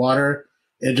it in the water,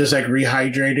 it just like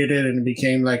rehydrated it and it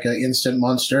became like an instant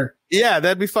monster? Yeah,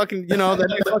 that'd be fucking, that'd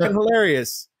be fucking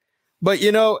hilarious. But,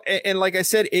 and like I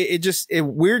said, it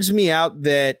weirds me out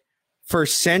that for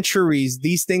centuries,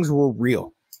 these things were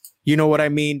real. You know what I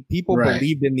mean? People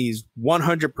believed in these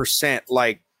 100%.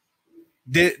 Like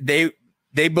they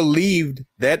believed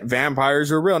that vampires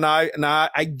were real. Now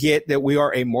I get that we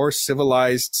are a more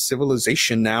civilized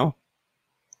civilization now.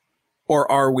 Or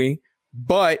are we?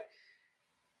 But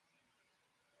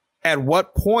at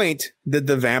what point did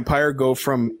the vampire go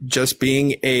from just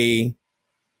being a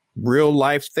real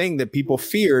life thing that people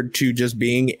feared to just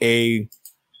being a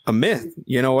myth?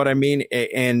 You know what I mean?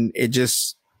 And it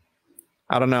just,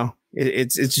 I don't know.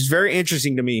 It's just very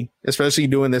interesting to me, especially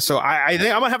doing this. So I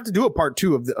think I'm gonna have to do a part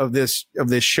 2 of this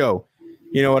show.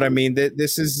 You know what I mean?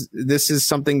 This is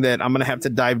something that I'm gonna have to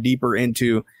dive deeper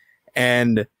into,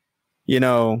 and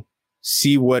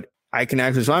see what I can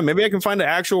actually find. Maybe I can find an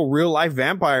actual real life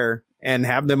vampire and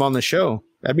have them on the show.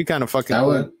 That'd be kind of fucking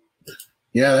cool.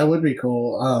 That would be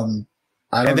cool.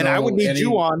 I would need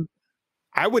you on.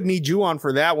 I would need you on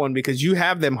for that one because you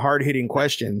have them hard hitting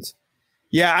questions.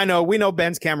 Yeah, I know. We know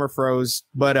Ben's camera froze,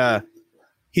 but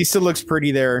he still looks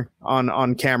pretty there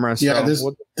on camera. So yeah,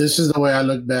 this is the way I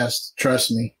look best. Trust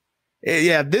me.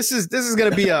 Yeah, this is going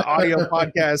to be an audio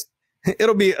podcast.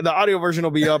 It'll be, the audio version will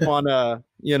be up on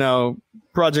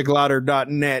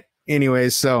projectlouder.net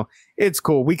anyways, so it's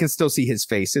cool. We can still see his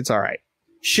face. It's all right.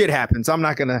 Shit happens. I'm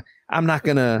not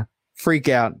gonna freak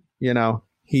out.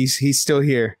 He's still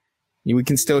here. We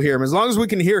can still hear him. As long as we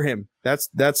can hear him, that's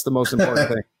the most important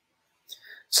thing.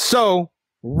 So,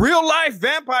 real life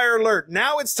vampire alert.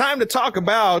 Now it's time to talk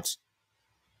about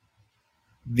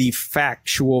the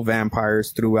factual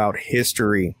vampires throughout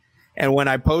history. And when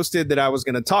I posted that I was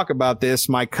going to talk about this,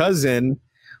 my cousin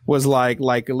was like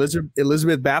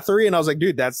Elizabeth Bathory. And I was like,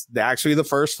 dude, that's actually the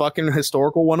first fucking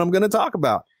historical one I'm going to talk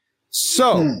about.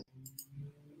 So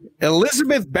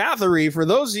Elizabeth Bathory, for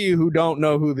those of you who don't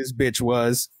know who this bitch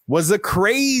was a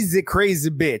crazy, crazy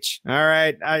bitch. All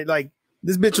right.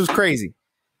 This bitch was crazy.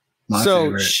 My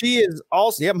favorite. She is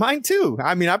also, yeah, mine too.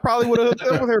 I mean, I probably would have hooked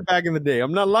up with her back in the day.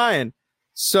 I'm not lying.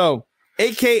 So,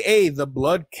 AKA the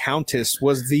Blood Countess,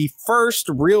 was the first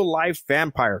real life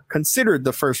vampire, considered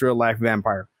the first real life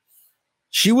vampire.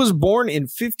 She was born in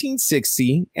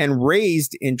 1560 and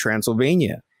raised in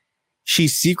Transylvania. She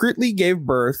secretly gave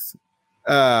birth.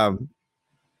 That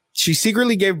she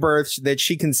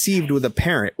conceived with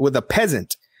a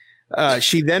peasant.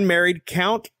 She then married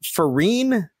Count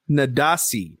Farin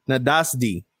Nadasdi,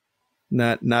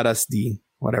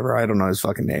 whatever. I don't know his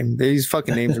fucking name. These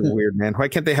fucking names are weird, man. Why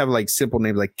can't they have like simple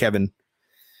names like Kevin?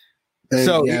 They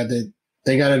got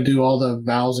to do all the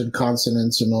vowels and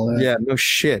consonants and all that. Yeah, no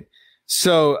shit.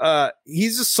 So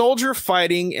he's a soldier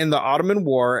fighting in the Ottoman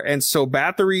War, and so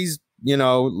Bathory's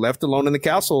left alone in the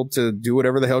castle to do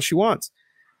whatever the hell she wants.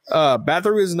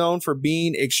 Bathory is known for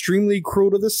being extremely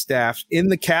cruel to the staff in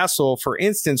the castle. For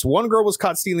instance, one girl was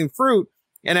caught stealing fruit,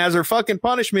 and as her fucking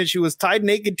punishment, she was tied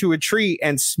naked to a tree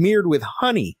and smeared with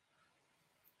honey.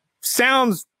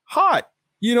 Sounds hot.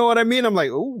 You know what I mean? I'm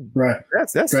like, oh, right.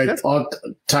 That's all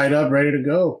tied up, ready to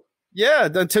go. Yeah,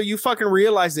 until you fucking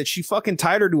realize that she fucking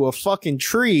tied her to a fucking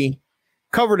tree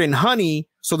covered in honey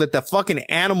so that the fucking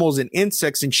animals and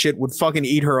insects and shit would fucking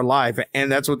eat her alive.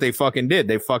 And that's what they fucking did.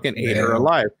 They fucking ate her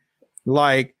alive.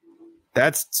 Like,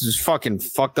 that's just fucking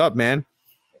fucked up, man.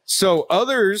 So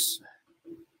others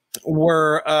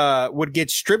would get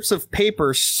strips of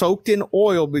paper soaked in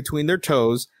oil between their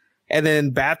toes, and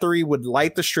then Bathory would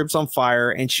light the strips on fire,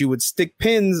 and she would stick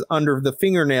pins under the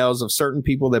fingernails of certain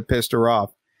people that pissed her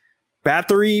off.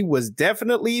 Bathory was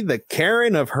definitely the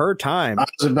Karen of her time. I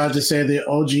was about to say the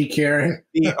OG Karen.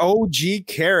 The OG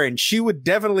Karen. She would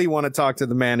definitely want to talk to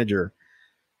the manager.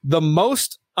 The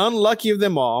most unlucky of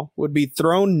them all would be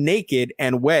thrown naked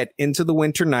and wet into the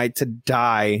winter night to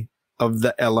die of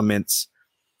the elements.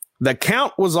 The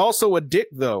Count was also a dick,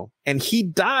 though, and he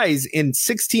dies in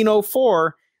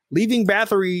 1604, leaving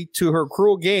Bathory to her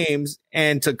cruel games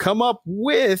and to come up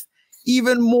with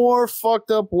even more fucked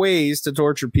up ways to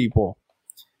torture people.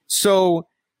 So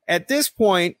at this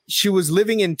point, she was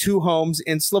living in 2 homes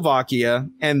in Slovakia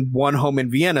and 1 home in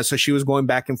Vienna. So she was going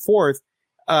back and forth.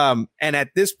 And at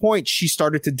this point, she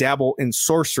started to dabble in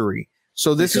sorcery.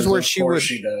 So this is where she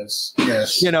does.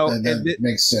 Yes. That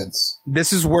makes sense.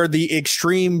 This is where the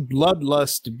extreme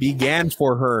bloodlust began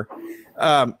for her.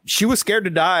 She was scared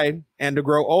to die and to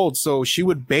grow old. So she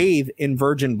would bathe in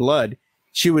virgin blood.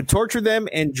 She would torture them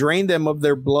and drain them of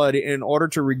their blood in order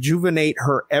to rejuvenate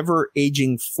her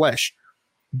ever-aging flesh.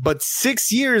 But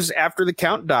 6 years after the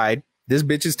Count died, this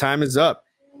bitch's time is up,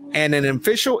 and an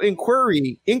official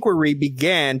inquiry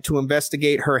began to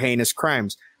investigate her heinous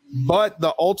crimes. But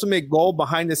the ultimate goal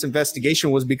behind this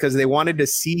investigation was because they wanted to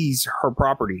seize her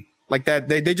property. Like that,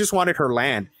 they just wanted her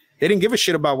land. They didn't give a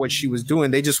shit about what she was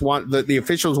doing. They just the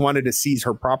officials wanted to seize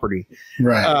her property.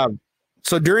 Right.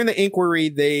 So during the inquiry,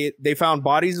 they found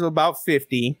bodies of about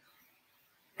 50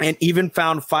 and even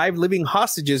found 5 living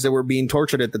hostages that were being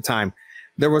tortured at the time.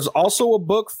 There was also a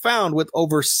book found with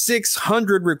over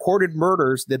 600 recorded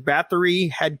murders that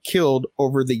Bathory had killed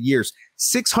over the years.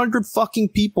 600 fucking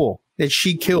people that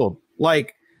she killed.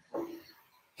 Like,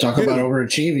 talk about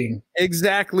overachieving.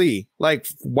 Exactly. Like,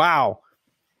 wow.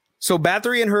 So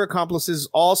Bathory and her accomplices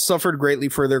all suffered greatly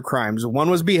for their crimes.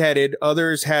 One was beheaded,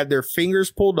 others had their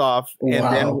fingers pulled off,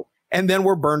 and then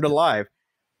were burned alive.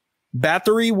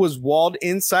 Bathory was walled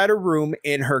inside a room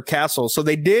in her castle. So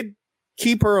they did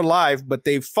keep her alive, but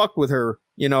they fucked with her,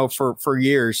 for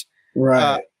years.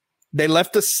 Right. They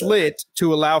left a slit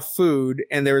to allow food,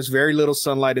 and there was very little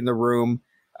sunlight in the room.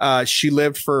 She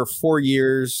lived for 4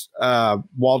 years,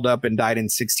 walled up, and died in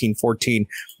 1614.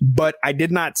 But I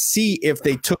did not see if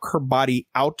they took her body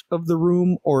out of the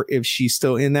room or if she's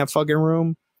still in that fucking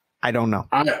room. I don't know.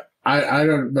 I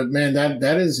don't. But man,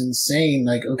 that is insane.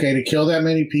 Like, okay, to kill that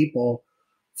many people,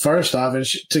 first off, and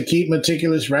to keep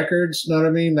meticulous records. Know what I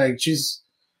mean? Like,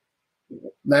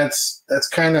 that's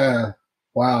kind of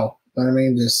wow. Know what I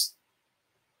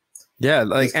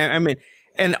mean?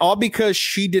 And all because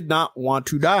she did not want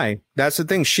to die. That's the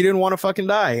thing. She didn't want to fucking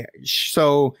die.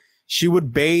 So She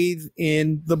would bathe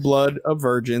in the blood of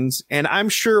virgins. And I'm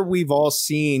sure we've all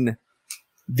seen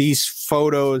these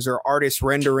photos or artist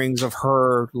renderings of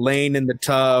her laying in the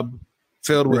tub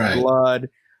filled with blood.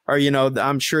 Or,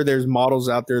 I'm sure there's models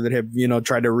out there that have,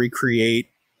 tried to recreate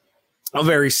a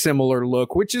very similar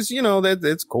look, which is,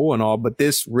 that's cool and all, but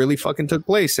this really fucking took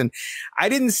place. And I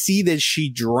didn't see that she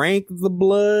drank the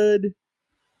blood,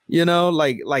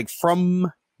 like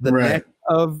from the neck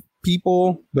of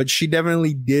people, but she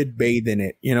definitely did bathe in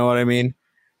it. You know what I mean?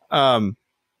 So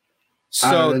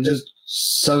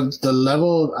the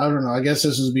level, I don't know. I guess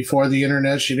this was before the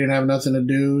internet. She didn't have nothing to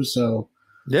do. So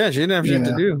yeah, she didn't have shit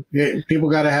to do. Yeah,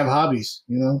 people got to have hobbies,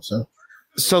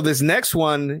 So this next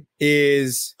one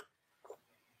is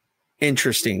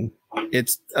interesting.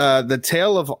 It's the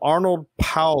tale of Arnold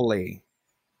Pauli,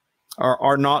 or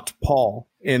Arnott Paul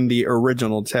in the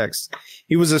original text.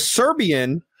 He was a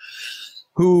Serbian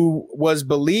who was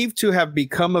believed to have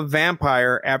become a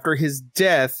vampire after his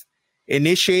death,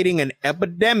 initiating an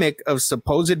epidemic of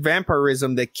supposed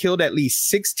vampirism that killed at least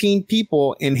 16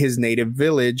 people in his native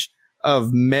village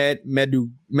of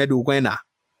Medugena,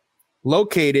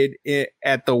 located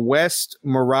at the West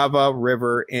Morava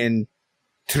River in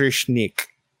Trišnik,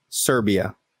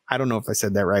 Serbia. I don't know if I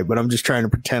said that right, but I'm just trying to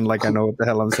pretend like I know what the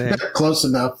hell I'm saying. Close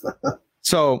enough.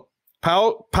 So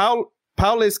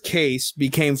Pauli's case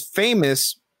became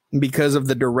famous because of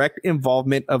the direct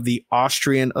involvement of the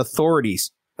Austrian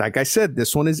authorities. Like I said,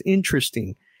 this one is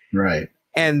interesting. Right.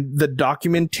 And the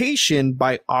documentation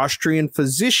by Austrian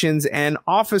physicians and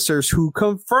officers who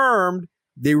confirmed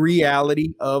the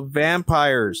reality of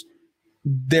vampires.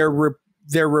 Their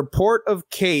report of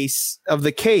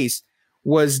the case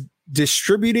was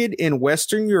distributed in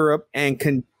Western Europe and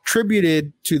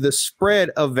contributed to the spread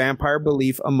of vampire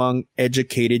belief among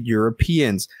educated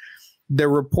Europeans. The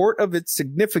report of its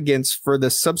significance for the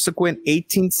subsequent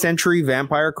 18th century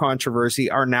vampire controversy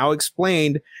are now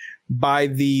explained by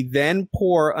the then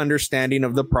poor understanding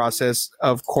of the process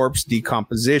of corpse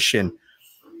decomposition.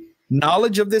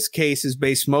 Knowledge of this case is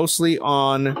based mostly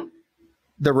on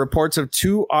the reports of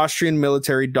two Austrian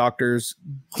military doctors,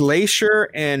 Glacier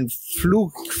and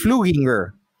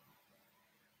Fluginger,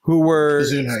 who were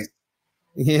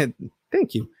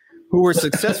thank you, who were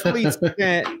successfully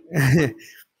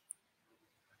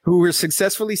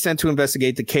sent to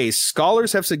investigate the case.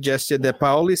 Scholars have suggested that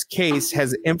Pauli's case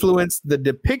has influenced the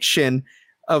depiction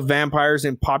of vampires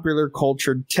in popular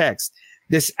culture texts.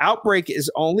 This outbreak is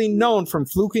only known from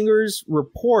Fluginger's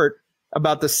report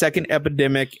about the second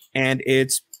epidemic and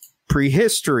its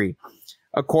prehistory.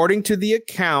 According to the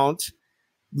account,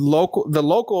 the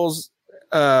locals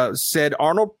said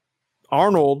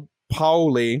Arnold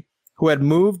Pauli, who had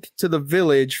moved to the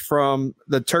village from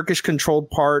the Turkish-controlled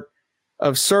part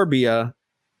of Serbia,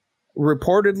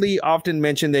 reportedly often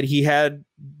mentioned that he had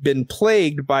been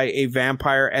plagued by a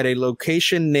vampire at a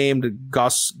location named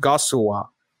Gosowa.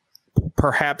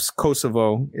 Perhaps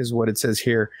Kosovo is what it says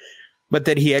here. But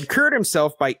that he had cured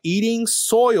himself by eating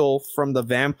soil from the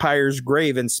vampire's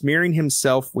grave and smearing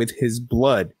himself with his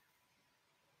blood.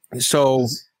 So,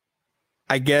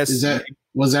 I guess...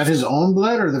 Was that his own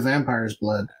blood or the vampire's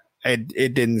blood? It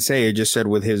didn't say. It just said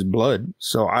with his blood.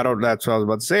 So, that's what I was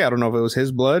about to say. I don't know if it was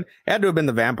his blood. It had to have been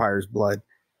the vampire's blood.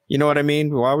 You know what I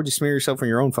mean? Why would you smear yourself in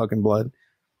your own fucking blood?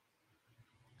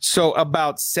 So,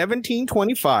 about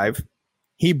 1725,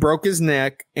 he broke his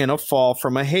neck in a fall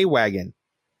from a hay wagon.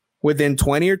 Within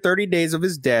 20 or 30 days of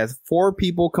his death, 4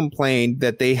 people complained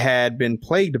that they had been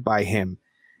plagued by him.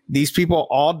 These people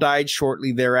all died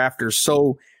shortly thereafter.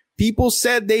 So people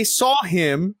said they saw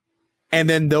him, and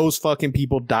then those fucking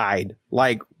people died,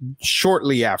 like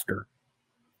shortly after.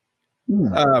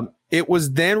 It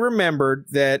was then remembered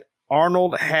that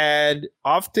Arnold had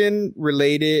often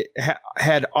related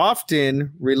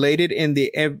in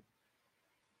the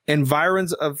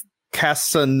environs of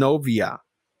Casanovia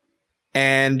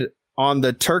and on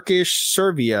the Turkish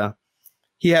Serbia.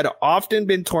 He had often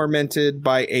been tormented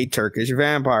by a Turkish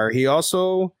vampire. He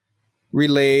also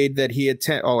relayed that he I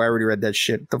already read that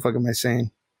shit. What the fuck am I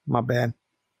saying? My bad.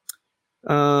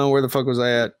 Where the fuck was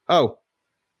I at? Oh,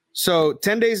 so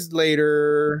 10 days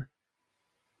later,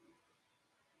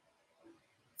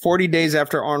 40 days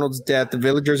after Arnold's death, the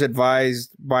villagers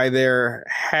advised by their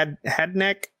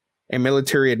Hadnek, a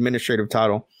military administrative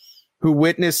title, who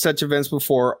witnessed such events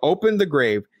before, opened the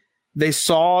grave. They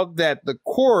saw that the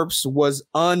corpse was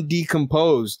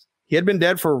undecomposed. He had been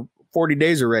dead for 40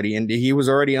 days already, and he was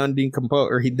already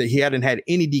undecomposed, or he hadn't had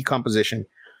any decomposition.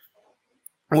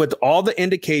 With all the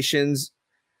indications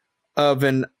of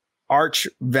an arch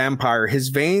vampire, his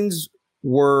veins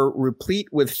were replete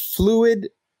with fluid/blood,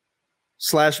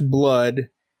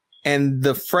 and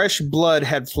the fresh blood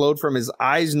had flowed from his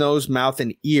eyes, nose, mouth,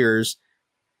 and ears,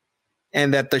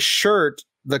 and that the shirt,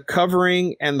 the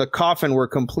covering, and the coffin were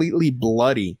completely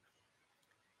bloody.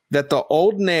 That the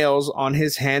old nails on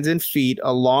his hands and feet,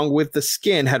 along with the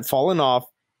skin, had fallen off,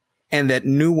 and that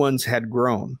new ones had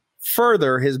grown.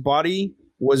 Further, his body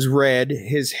was red,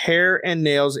 his hair and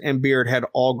nails and beard had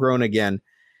all grown again.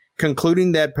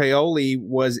 Concluding that Paoli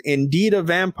was indeed a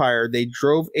vampire, they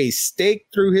drove a stake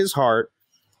through his heart,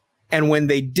 and when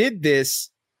they did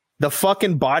this, the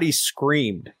fucking body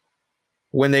screamed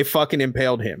when they fucking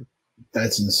impaled him.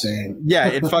 That's insane. Yeah,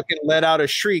 it fucking let out a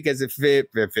shriek as if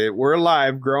it were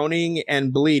alive, groaning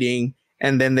and bleeding,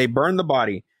 and then they burned the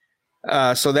body.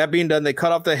 So that being done, they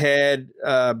cut off the head,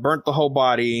 burnt the whole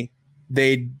body.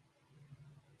 They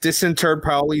disinterred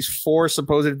Paoli's 4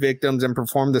 supposed victims and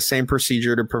performed the same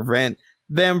procedure to prevent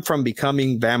them from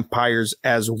becoming vampires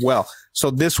as well. So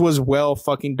this was well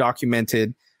fucking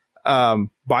documented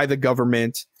by the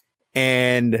government,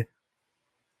 and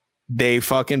they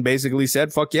fucking basically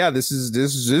said, fuck yeah,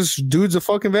 this dude's a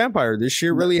fucking vampire. This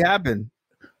shit really happened.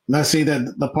 Now, see,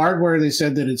 that the part where they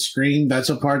said that it screamed, that's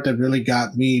a part that really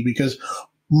got me, because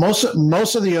most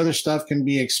of the other stuff can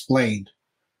be explained.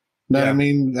 You know what I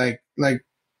mean? Like,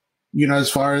 you know,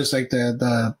 as far as like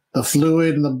the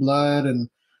fluid and the blood and,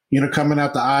 you know, coming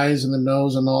out the eyes and the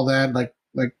nose and all that, like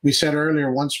we said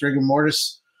earlier, once rigor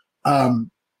mortis,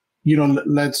 you know,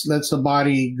 lets the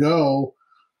body go,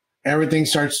 everything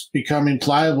starts becoming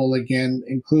pliable again,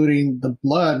 including the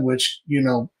blood, which, you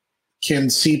know,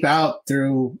 can seep out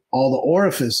through all the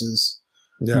orifices.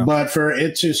 Yeah. But for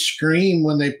it to scream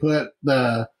when they put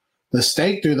the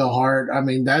stake through the heart, I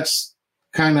mean, that's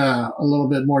kind of a little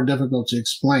bit more difficult to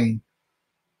explain.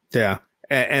 Yeah.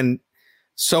 And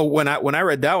so when I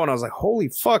read that one, I was like, holy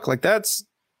fuck, like that's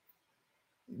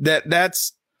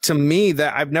to me,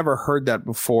 that I've never heard that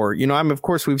before. You know, of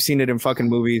course we've seen it in fucking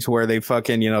movies where they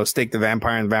fucking, you know, stake the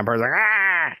vampire and the vampire's like,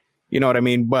 ah, you know what I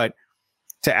mean? But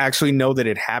to actually know that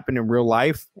it happened in real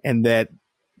life and that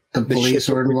the police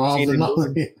were involved in all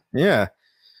of it. Yeah.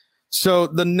 So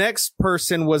the next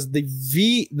person was the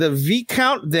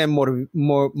Viscount de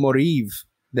Morive.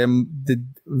 The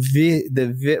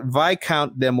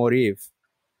Viscount de Morive.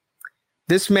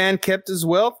 This man kept his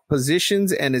wealth,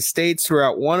 positions, and estates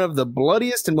throughout one of the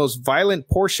bloodiest and most violent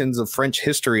portions of French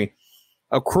history.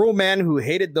 A cruel man who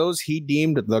hated those he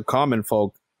deemed the common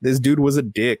folk. This dude was a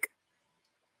dick.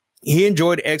 He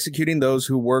enjoyed executing those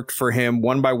who worked for him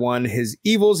one by one. His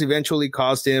evils eventually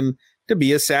caused him to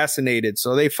be assassinated,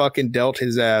 so they fucking dealt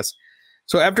his ass.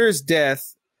 So after his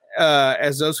death,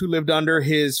 as those who lived under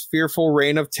his fearful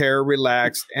reign of terror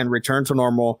relaxed and returned to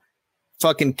normal,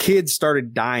 fucking kids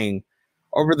started dying.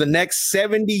 Over the next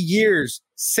 70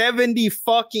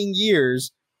 fucking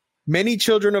years, many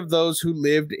children of those who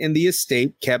lived in the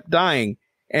estate kept dying.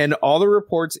 And all the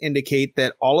reports indicate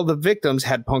that all of the victims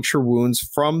had puncture wounds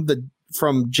from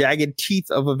jagged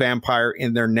teeth of a vampire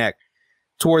in their neck.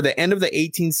 Toward the end of the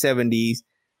 1870s,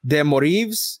 de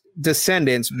Morive's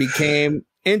descendants became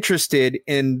interested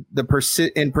in the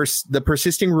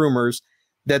persisting rumors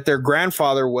that their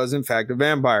grandfather was in fact a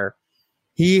vampire.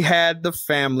 He had the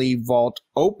family vault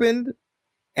opened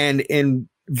and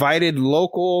invited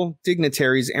local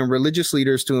dignitaries and religious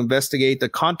leaders to investigate the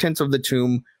contents of the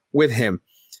tomb with him.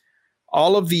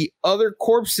 All of the other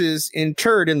corpses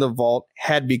interred in the vault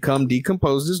had become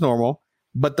decomposed as normal,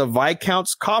 but the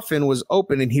Viscount's coffin was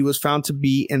open and he was found to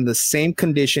be in the same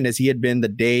condition as he had been the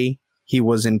day he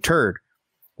was interred,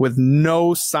 with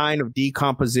no sign of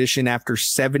decomposition after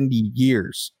 70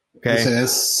 years. Okay. It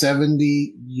says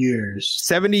 70 years.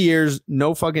 70 years,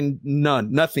 no fucking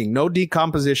nothing, no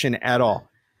decomposition at all.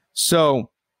 So,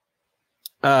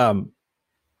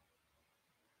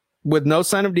 with no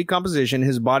sign of decomposition,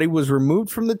 his body was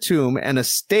removed from the tomb and a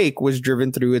stake was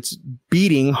driven through its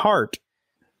beating heart.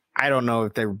 I don't know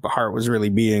if their heart was really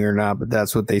beating or not, but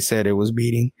that's what they said, it was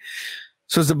beating.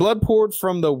 So as the blood poured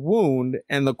from the wound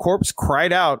and the corpse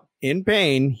cried out in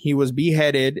pain, he was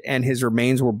beheaded and his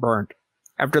remains were burnt.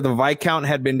 After the Viscount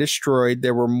had been destroyed,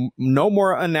 there were no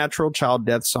more unnatural child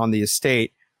deaths on the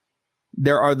estate.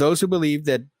 There are those who believe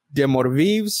that de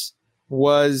Morive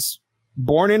was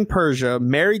born in Persia,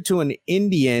 married to an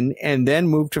Indian, and then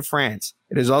moved to France.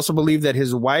 It is also believed that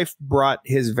his wife brought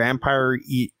his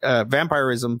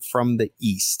vampirism from the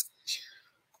East.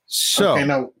 So, okay,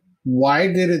 now, why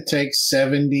did it take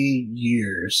 70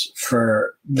 years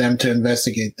for them to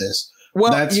investigate this?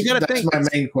 Well, that's think, my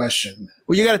main question.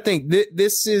 Well, you got to think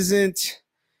this isn't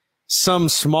some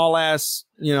small ass,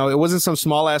 you know, it wasn't some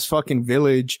small ass fucking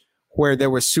village where there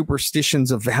were superstitions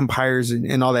of vampires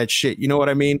and all that shit. You know what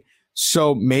I mean?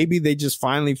 So maybe they just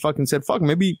finally fucking said, fuck,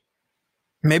 maybe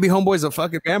homeboy's a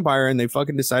fucking vampire and they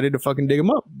fucking decided to fucking dig him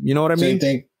up. You know what I mean?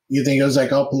 You think it was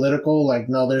like all political? Like,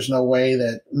 no, there's no way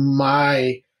that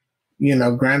my,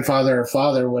 grandfather or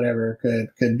father, whatever,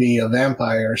 could be a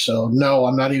vampire. So no,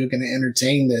 I'm not even going to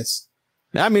entertain this.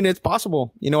 I mean, it's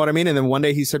possible. You know what I mean? And then one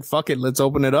day he said, fuck it, let's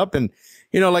open it up. And,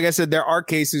 like I said, there are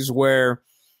cases where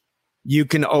you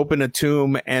can open a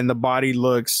tomb and the body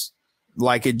looks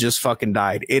like it just fucking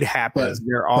died. It happens.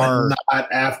 But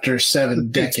not after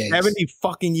 7 decades. 70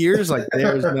 fucking years. Like,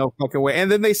 there's no fucking way.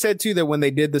 And then they said, too, that when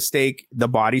they did the stake, the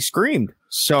body screamed.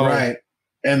 So, right.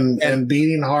 And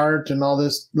beating heart and all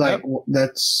this, like,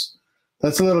 yep.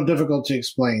 That's a little difficult to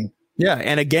explain. Yeah.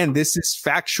 And again, this is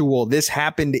factual. This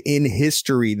happened in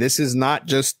history. This is not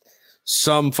just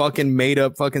some fucking made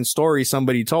up fucking story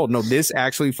somebody told. No, this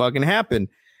actually fucking happened.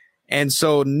 And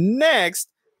so next,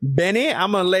 Benny,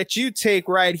 I'm going to let you take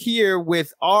right here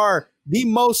with the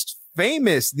most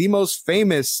famous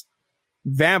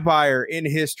vampire in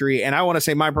history. And I want to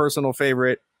say my personal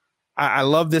favorite. I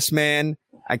love this man.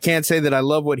 I can't say that I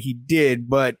love what he did,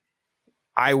 but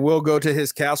I will go to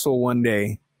his castle one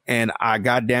day. And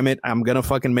God damn it, I'm going to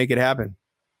fucking make it happen.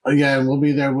 Yeah, and we'll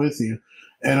be there with you.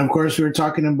 And of course, we were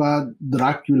talking about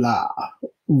Dracula,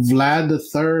 Vlad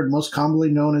III, most commonly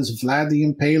known as Vlad the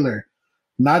Impaler,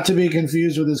 not to be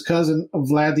confused with his cousin,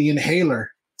 Vlad the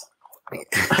Inhaler.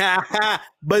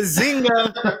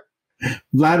 Bazinga!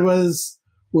 Vlad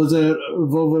was a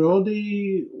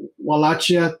Voivodie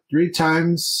Wallachia 3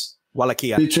 times.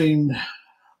 Wallachia.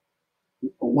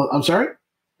 I'm sorry?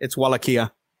 It's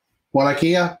Wallachia.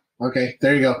 Wallachia? Okay,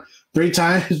 there you go. 3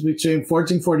 times between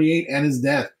 1448 and his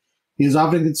death. He is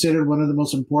often considered one of the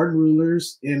most important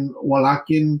rulers in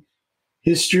Wallachian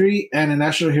history and a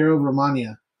national hero of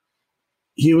Romania.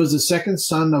 He was the second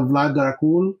son of Vlad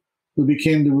Dracul, who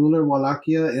became the ruler of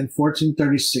Wallachia in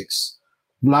 1436.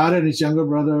 Vlad and his younger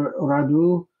brother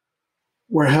Radu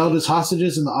were held as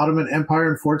hostages in the Ottoman Empire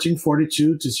in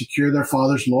 1442 to secure their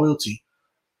father's loyalty.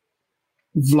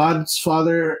 Vlad's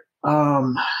father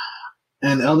and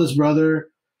eldest brother,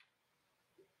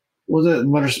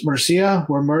 Mircea,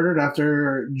 were murdered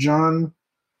after John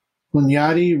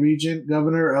Hunyadi, regent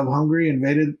governor of Hungary,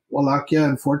 invaded Wallachia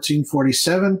in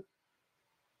 1447.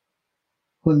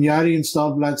 Hunyadi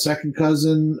installed Vlad's second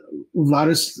cousin,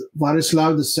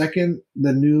 Vladislav II,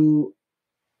 the new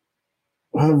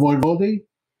Voivode.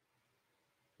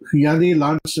 Hunyadi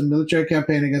launched a military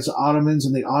campaign against the Ottomans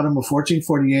in the autumn of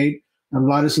 1448, and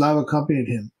Vladislav accompanied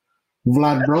him.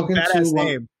 Vlad broke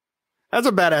into... That's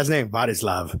a badass name,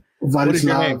 Vladislav. What is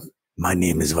your name? My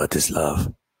name is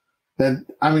Vladislav. That,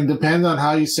 I mean, depends on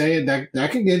how you say it.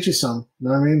 That can get you some. You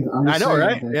know what I mean? I know,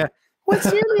 right? Yeah. What's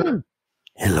your name?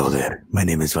 Hello there. My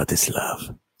name is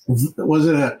Vladislav. Was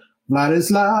it a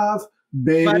Vladislav?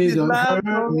 Baby, Vladislav, don't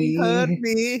hurt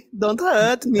me. Don't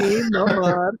hurt me no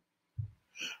more.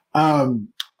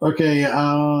 Okay.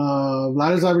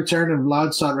 Vladislav returned and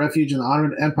Vlad sought refuge in the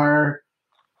Ottoman Empire.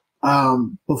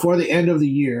 Before the end of the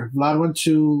year, Vlad went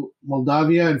to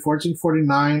Moldavia in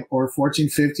 1449 or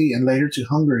 1450 and later to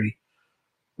Hungary.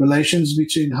 Relations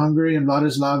between Hungary and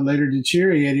Vladislav later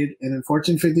deteriorated, and in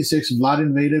 1456, Vlad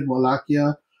invaded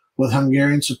Wallachia with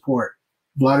Hungarian support.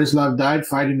 Vladislav died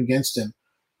fighting against him.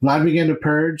 Vlad began to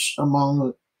purge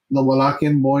among the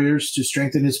Wallachian boyars to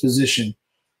strengthen his position.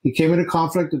 He came into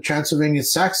conflict with Transylvanian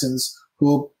Saxons,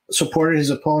 who supported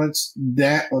his opponents,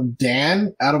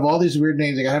 Dan. Out of all these weird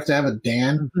names, I have to have a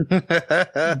Dan.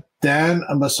 Dan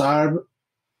Basarab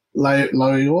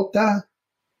Laiota,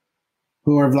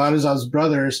 who are Vladislav's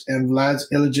brothers and Vlad's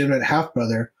illegitimate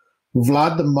half-brother.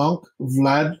 Vlad the monk,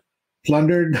 Vlad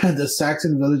plundered the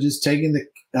Saxon villages, taking the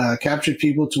captured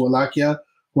people to Wallachia,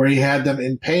 where he had them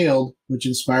impaled, which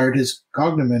inspired his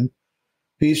cognomen.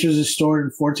 Peace was restored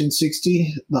in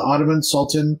 1460. The Ottoman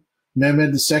Sultan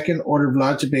Mehmed II ordered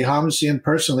Vlad to pay homage to him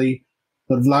personally,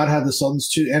 but Vlad had the Sultan's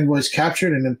 2 envoys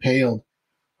captured and impaled.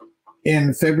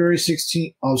 In February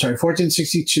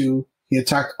 1462, he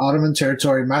attacked Ottoman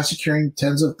territory, massacring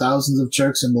tens of thousands of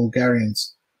Turks and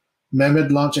Bulgarians.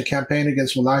 Mehmed launched a campaign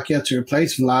against Wallachia to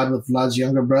replace Vlad with Vlad's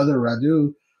younger brother,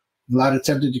 Radu. Vlad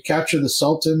attempted to capture the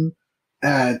Sultan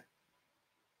at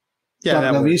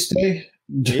Plaviste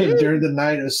during the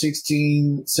night of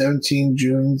 17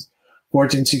 June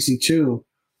 1462.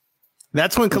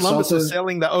 That's when Columbus was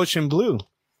sailing the ocean blue.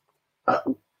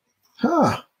 Oh,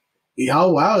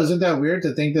 wow. Isn't that weird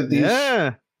to think that these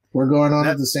were going on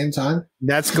at the same time?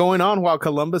 That's going on while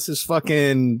Columbus is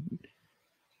fucking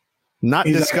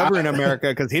he's discovering America,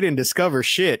 because he didn't discover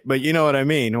shit, but you know what I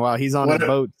mean, while he's on his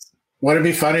boats. Would it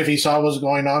be funny if he saw what was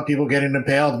going on, people getting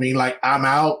impaled, being like, I'm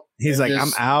out? He's like,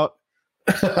 I'm out.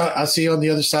 I'll see you on the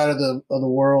other side of the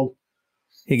world.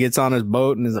 He gets on his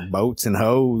boat and is a boats and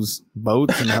hoes.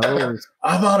 Boats and hoes.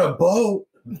 I'm on a boat.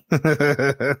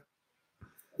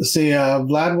 Let's see,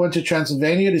 Vlad went to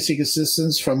Transylvania to seek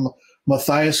assistance from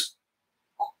Matthias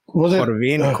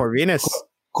Corvinus.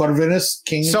 Corvinus,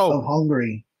 king of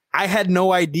Hungary. I had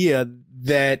no idea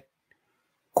that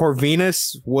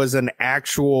Corvinus was an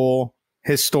actual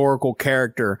historical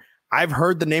character. I've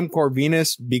heard the name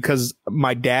Corvinus because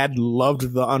my dad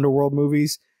loved the Underworld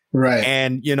movies. Right.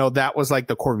 And, you know, that was like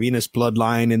the Corvinus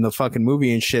bloodline in the fucking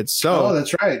movie and shit. So,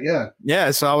 that's right. Yeah.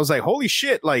 Yeah. So I was like, holy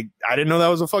shit. Like, I didn't know that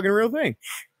was a fucking real thing.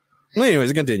 Well,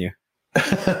 anyways, continue.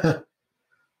 And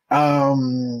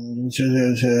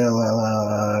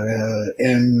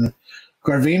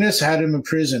Corvinus had him in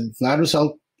prison. Vlad was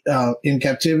held in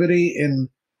captivity in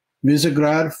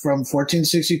Visegrad from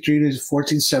 1463 to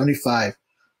 1475.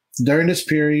 During this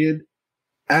period,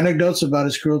 anecdotes about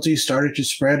his cruelty started to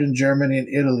spread in Germany and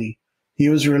Italy. He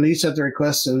was released at the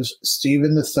request of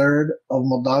Stephen III of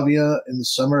Moldavia in the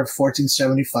summer of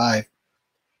 1475.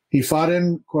 He fought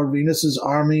in Corvinus's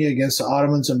army against the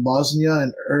Ottomans in Bosnia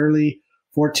in early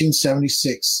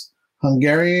 1476.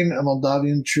 Hungarian and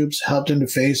Moldavian troops helped him to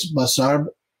face Basarab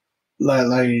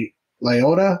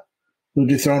Laiota, who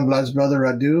dethroned Vlad's brother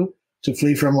Radu, to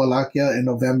flee from Wallachia in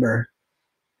November.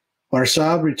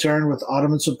 Barsab returned with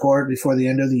Ottoman support before the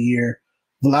end of the year.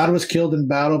 Vlad was killed in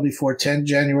battle before 10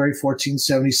 January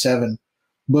 1477.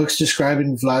 Books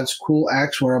describing Vlad's cruel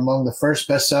acts were among the first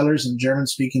bestsellers in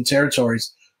German-speaking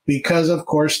territories, because of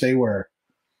course they were.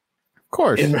 Of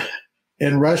course.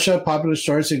 In Russia, popular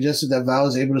stories suggested that Vlad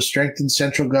was able to strengthen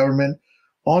central government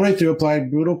only through applying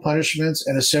brutal punishments,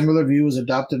 and a similar view was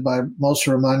adopted by most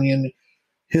Romanian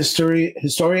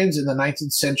historians in the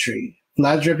 19th century.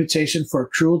 Vlad's reputation for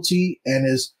cruelty and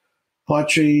his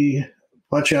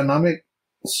patronymic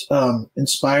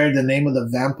inspired the name of the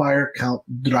vampire Count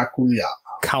Dracula.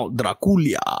 Count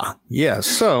Dracula. Yeah.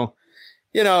 So,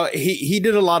 you know, he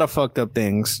did a lot of fucked up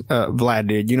things. Vlad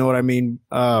did. You know what I mean?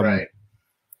 Right.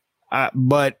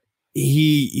 But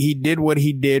he did what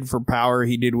he did for power.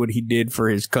 He did what he did for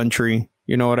his country.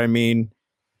 You know what I mean?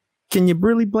 Can you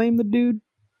really blame the dude?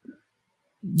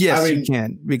 Yes, I mean, you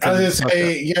can. Because I was gonna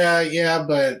say, yeah,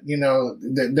 but you know,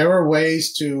 there were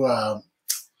ways to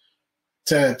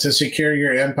secure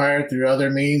your empire through other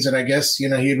means, and I guess you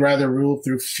know he'd rather rule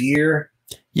through fear.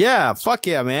 Yeah, fuck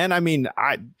yeah, man. I mean,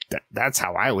 that's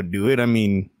how I would do it. I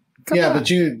mean, yeah,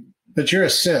 on. but you're a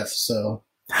Sith, so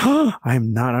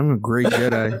I'm not. I'm a great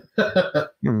Jedi.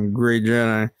 I'm a great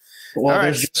Jedi. Well,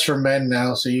 there's just for men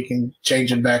now, so you can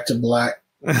change it back to black.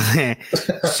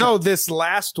 So this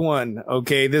last one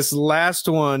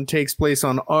takes place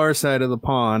on our side of the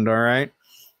pond, all right?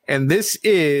 And this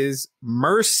is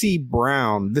Mercy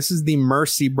Brown. This is the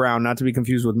Mercy Brown, not to be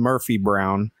confused with Murphy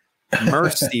Brown.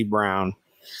 Mercy Brown.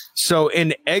 So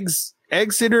in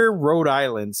Exeter, Rhode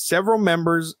Island, several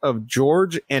members of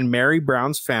George and Mary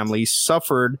Brown's family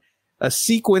suffered a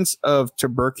sequence of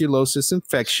tuberculosis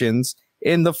infections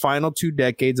in the final 2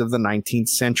 decades of the 19th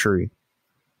century.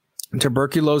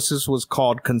 Tuberculosis was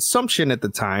called consumption at the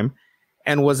time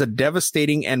and was a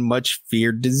devastating and much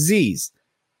feared disease.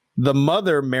 The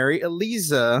mother, Mary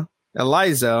Eliza,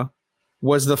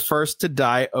 was the first to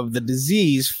die of the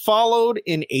disease, followed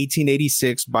in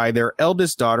 1886 by their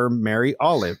eldest daughter, Mary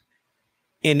Olive.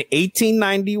 In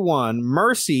 1891,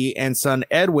 Mercy and son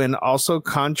Edwin also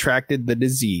contracted the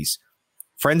disease.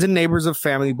 Friends and neighbors of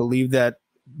family believed that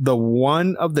the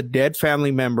one of the dead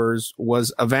family members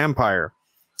was a vampire,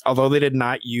 although they did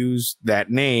not use that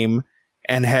name,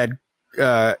 and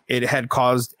it had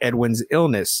caused Edwin's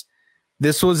illness.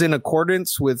 This was in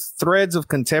accordance with threads of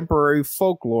contemporary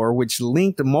folklore, which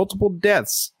linked multiple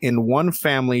deaths in one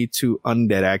family to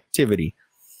undead activity.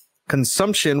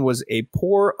 Consumption was a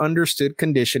poor understood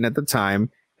condition at the time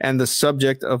and the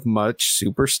subject of much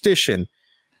superstition.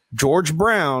 George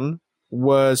Brown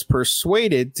was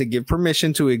persuaded to give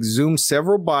permission to exhume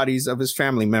several bodies of his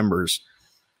family members.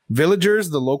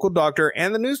 Villagers, the local doctor,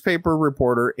 and the newspaper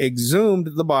reporter exhumed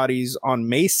the bodies on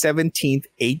May 17th,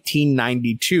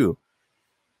 1892.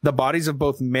 The bodies of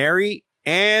both Mary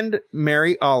and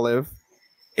Mary Olive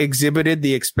exhibited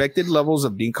the expected levels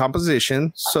of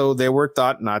decomposition, so they were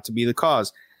thought not to be the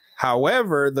cause.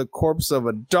 However, the corpse of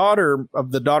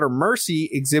the daughter Mercy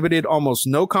exhibited almost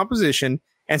no composition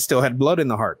and still had blood in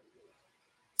the heart.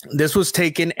 This was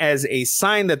taken as a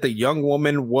sign that the young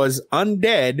woman was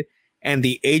undead and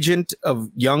the agent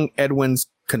of young Edwin's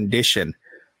condition.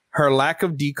 Her lack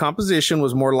of decomposition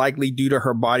was more likely due to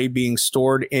her body being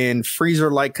stored in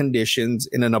freezer-like conditions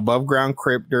in an above-ground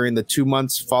crypt during the 2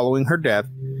 months following her death.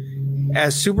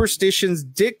 As superstitions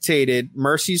dictated,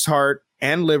 Mercy's heart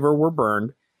and liver were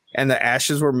burned, and the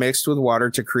ashes were mixed with water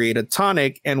to create a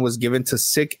tonic and was given to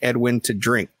sick Edwin to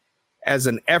drink as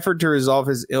an effort to resolve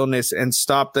his illness and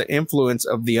stop the influence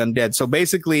of the undead. So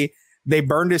basically, they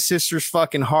burned his sister's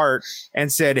fucking heart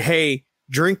and said, hey,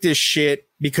 drink this shit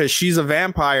because she's a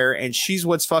vampire and she's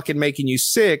what's fucking making you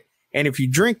sick. And if you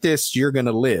drink this, you're going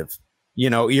to live. You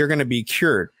know, you're going to be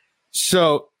cured.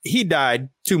 So he died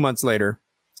 2 months later.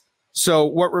 So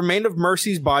what remained of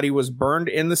Mercy's body was burned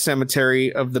in the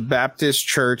cemetery of the Baptist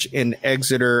Church in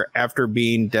Exeter after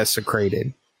being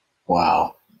desecrated.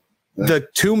 Wow. The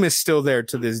tomb is still there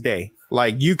to this day.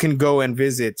 Like, you can go and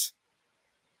visit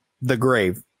the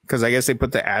grave because I guess they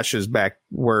put the ashes back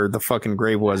where the fucking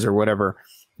grave was or whatever.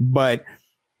 But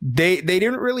they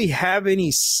didn't really have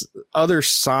any other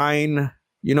sign,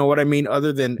 you know what I mean,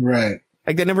 other than right.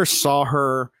 Like, they never saw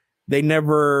her. They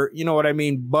never, you know what I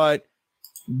mean? But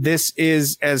this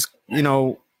is, as you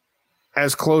know,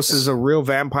 as close as a real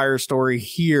vampire story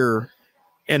here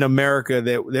in America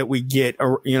that we get,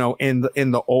 you know, in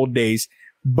the old days.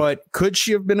 But could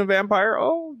she have been a vampire?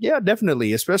 Oh, yeah,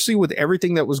 definitely. Especially with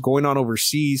everything that was going on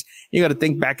overseas. You got to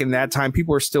think back in that time,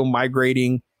 people are still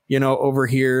migrating, you know, over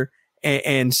here.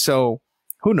 And so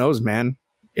who knows, man?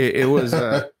 It was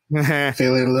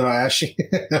feeling a little ashy.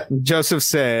 Joseph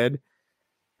said,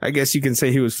 I guess you can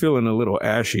say he was feeling a little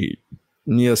ashy.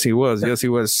 Yes, he was. Yes, he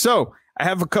was. So I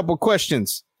have a couple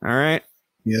questions. All right.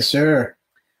 Yes, sir.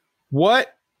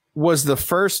 What was the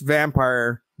first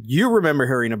vampire you remember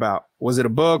hearing about? Was it a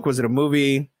book? Was it a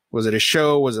movie? Was it a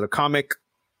show? Was it a comic?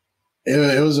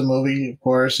 It was a movie, of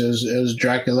course. It was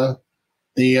Dracula,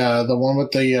 the one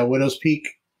with the Widow's Peak.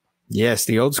 Yes,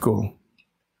 the old school.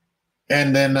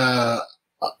 And then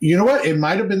you know what? It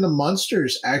might have been the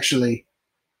Munsters, actually.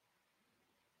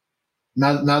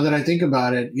 Now that I think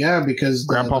about it, yeah, because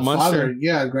Grandpa the Munster,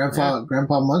 father,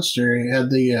 Grandpa Munster had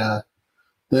the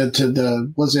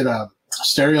was it a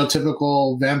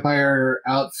stereotypical vampire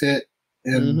outfit,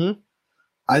 and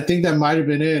I think that might have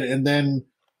been it. And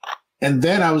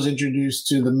then I was introduced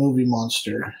to the movie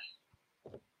Monster.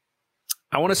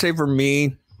 I want to say for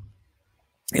me,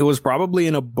 it was probably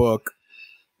in a book.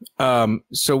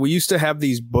 So we used to have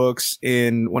these books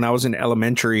when I was in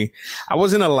elementary. I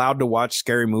wasn't allowed to watch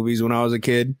scary movies when I was a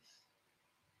kid.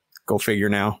 Go figure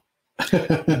now.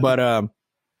 But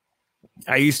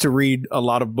I used to read a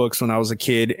lot of books when I was a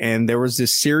kid, and there was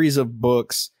this series of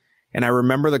books, and I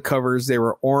remember the covers. They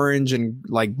were orange and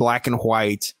like black and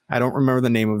white. I don't remember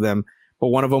the name of them, but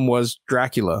one of them was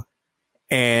Dracula.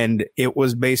 And it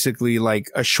was basically like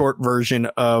a short version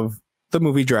of the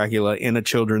movie Dracula in a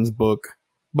children's book,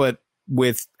 but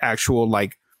with actual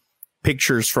like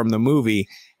pictures from the movie.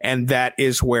 And that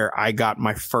is where I got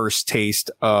my first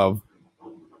taste of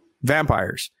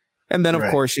vampires. And then, of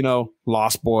course, you know,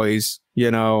 Lost Boys,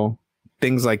 you know,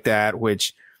 things like that,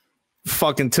 which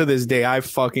fucking to this day, I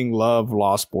fucking love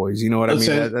Lost Boys. You know what I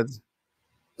mean?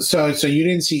 So you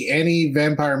didn't see any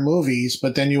vampire movies,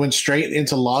 but then you went straight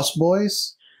into Lost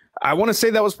Boys? I want to say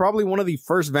that was probably one of the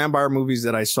first vampire movies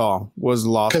that I saw was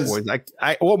Lost Boys.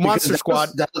 Monster Squad.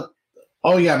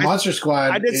 Monster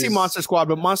Squad. I did see Monster Squad,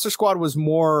 but Monster Squad was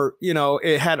more, you know,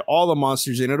 it had all the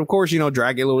monsters in it. Of course, you know,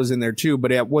 Dracula was in there too,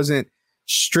 but it wasn't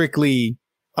strictly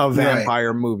a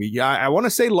vampire movie. Yeah, I want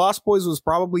to say Lost Boys was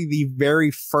probably the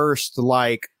very first,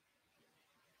 like,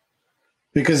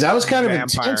 because that was kind of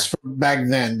intense back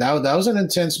then. That was an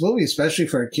intense movie, especially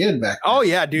for a kid back then. Oh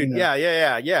yeah, dude. You know?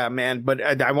 Yeah, man.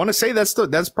 But I want to say that's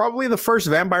probably the first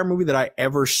vampire movie that I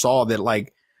ever saw that,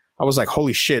 like, I was like,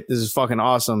 holy shit, this is fucking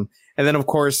awesome. And then of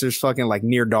course there's fucking like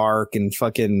Near Dark and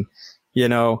fucking, you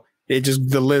know, it just,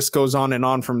 the list goes on and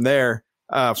on from there.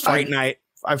 Fright Night.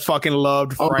 I fucking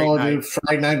loved Fright Night. Dude,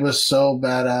 Fright Night was so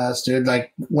badass, dude.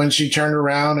 Like when she turned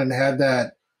around and had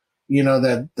that, you know,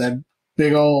 that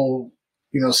big old,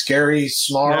 you know, scary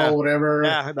snarl, whatever.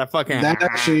 Yeah, that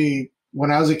actually,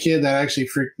 when I was a kid, that actually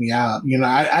freaked me out. You know,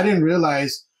 I didn't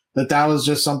realize that was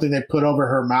just something they put over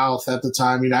her mouth at the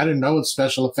time. You know, I didn't know what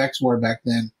special effects were back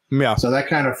then. Yeah. So that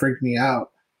kind of freaked me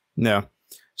out. Yeah.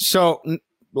 So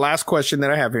last question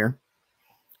that I have here.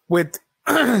 With,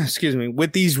 excuse me,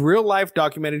 with these real life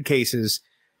documented cases,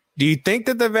 do you think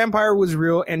that the vampire was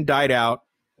real and died out,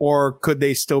 or could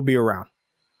they still be around?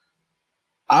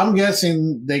 I'm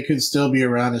guessing they could still be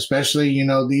around, especially, you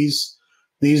know, these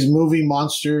movie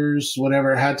monsters,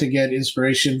 whatever, had to get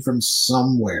inspiration from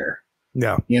somewhere.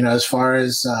 Yeah. You know, as far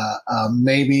as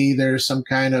maybe there's some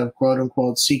kind of quote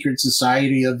unquote secret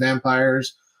society of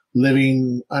vampires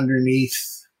living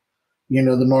underneath, you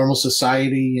know, the normal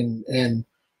society. And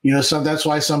you know, that's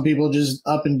why some people just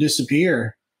up and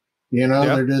disappear. You know,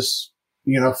 they're just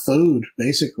food,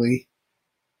 basically,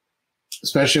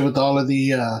 especially with all of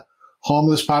the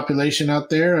homeless population out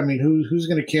there. I mean, who's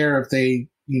going to care if they,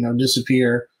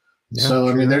 disappear? Yeah, so,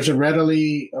 I mean, there's a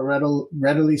readily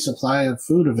supply of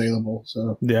food available.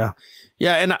 So, yeah.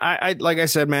 And I like I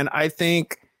said, man, I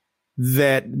think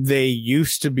that they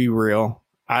used to be real.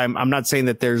 I'm not saying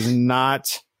that there's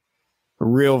not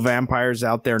real vampires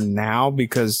out there now,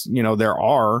 because, there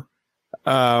are.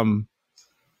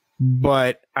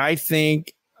 But I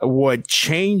think what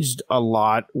changed a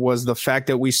lot was the fact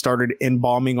that we started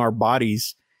embalming our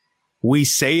bodies. We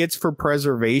say it's for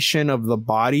preservation of the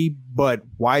body, but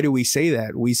why do we say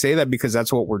that? We say that because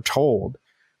that's what we're told.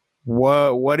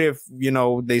 What if,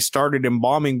 they started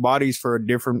embalming bodies for a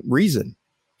different reason,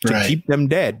 to keep them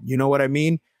dead? You know what I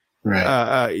mean?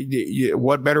 Right.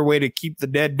 What better way to keep the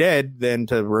dead than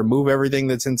to remove everything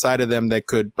that's inside of them that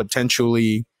could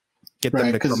potentially get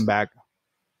them to come back?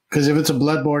 Because if it's a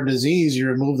bloodborne disease, you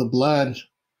remove the blood,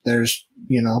 there's,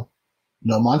 no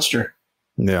monster.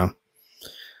 Yeah.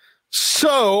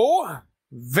 So,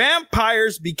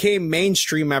 vampires became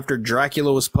mainstream after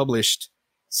Dracula was published.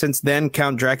 Since then,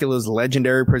 Count Dracula's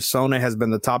legendary persona has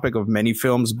been the topic of many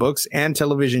films, books, and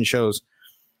television shows.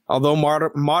 Although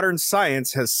modern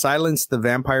science has silenced the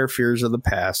vampire fears of the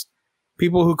past,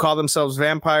 people who call themselves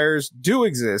vampires do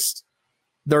exist.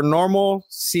 They're normal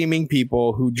seeming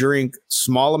people who drink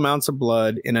small amounts of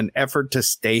blood in an effort to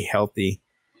stay healthy.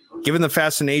 Given the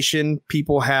fascination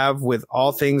people have with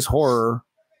all things horror,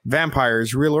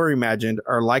 vampires, real or imagined,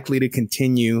 are likely to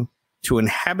continue to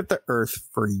inhabit the earth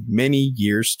for many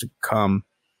years to come.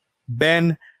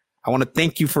 Ben, I want to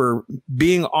thank you for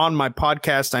being on my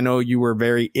podcast. I know you were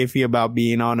very iffy about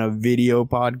being on a video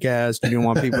podcast. You didn't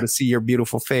want people to see your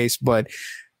beautiful face, but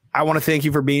I want to thank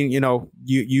you for being,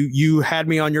 you had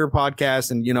me on your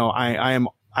podcast, and,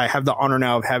 I have the honor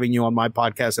now of having you on my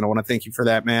podcast, and I want to thank you for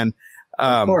that, man.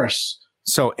 Of course.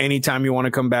 So anytime you want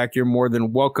to come back, you're more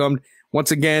than welcomed.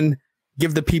 Once again,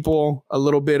 give the people a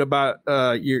little bit about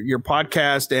your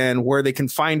podcast and where they can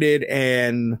find it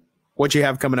and what you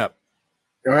have coming up.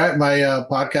 All right. My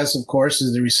podcast, of course,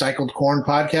 is the Recycled Corn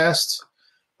Podcast.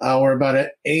 We're about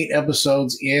 8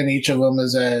 episodes in. Each of them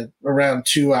is at around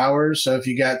 2 hours. So if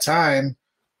you got time,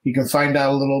 you can find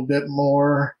out a little bit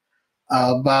more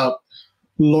about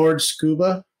Lord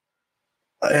Scuba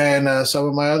and some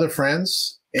of my other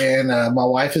friends. And my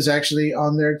wife is actually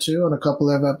on there too on a couple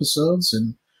of episodes.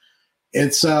 And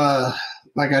it's,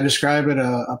 like I describe it,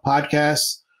 a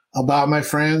podcast about my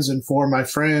friends and for my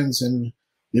friends. And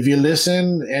if you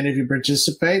listen and if you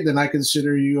participate, then I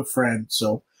consider you a friend.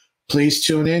 So please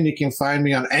tune in. You can find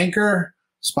me on Anchor,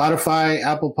 Spotify,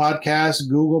 Apple Podcasts,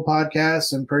 Google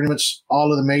Podcasts, and pretty much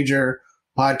all of the major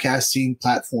podcasting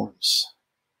platforms.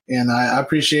 And I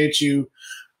appreciate you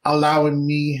allowing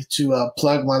me to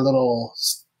plug my little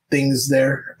things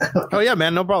there. Oh yeah,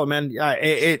 man, no problem,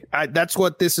 man. That's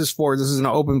what this is for. This is an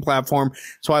open platform,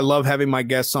 so I love having my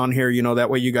guests on here. That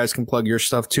way you guys can plug your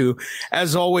stuff too.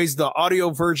 As always, the audio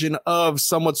version of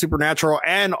Somewhat Supernatural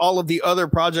and all of the other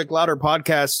Project Louder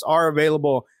podcasts are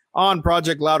available on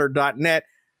projectlouder.net.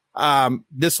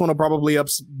 This one will probably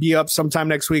be up sometime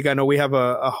next week. I know we have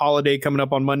a holiday coming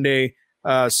up on Monday,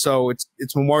 so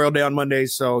it's Memorial Day on Monday.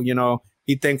 So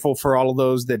be thankful for all of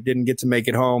those that didn't get to make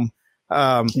it home.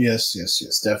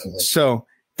 Yes, definitely. So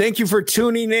thank you for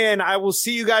tuning in. I will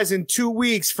see you guys in 2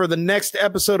 weeks for the next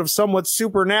episode of Somewhat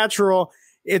Supernatural.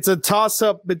 It's a toss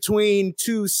up between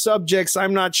 2 subjects.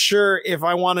 I'm not sure if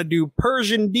I want to do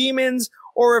Persian demons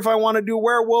or if I want to do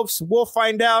werewolves. We'll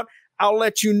find out. I'll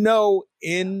let you know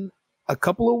in a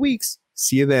couple of weeks.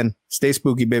 See you then. Stay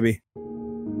spooky, baby.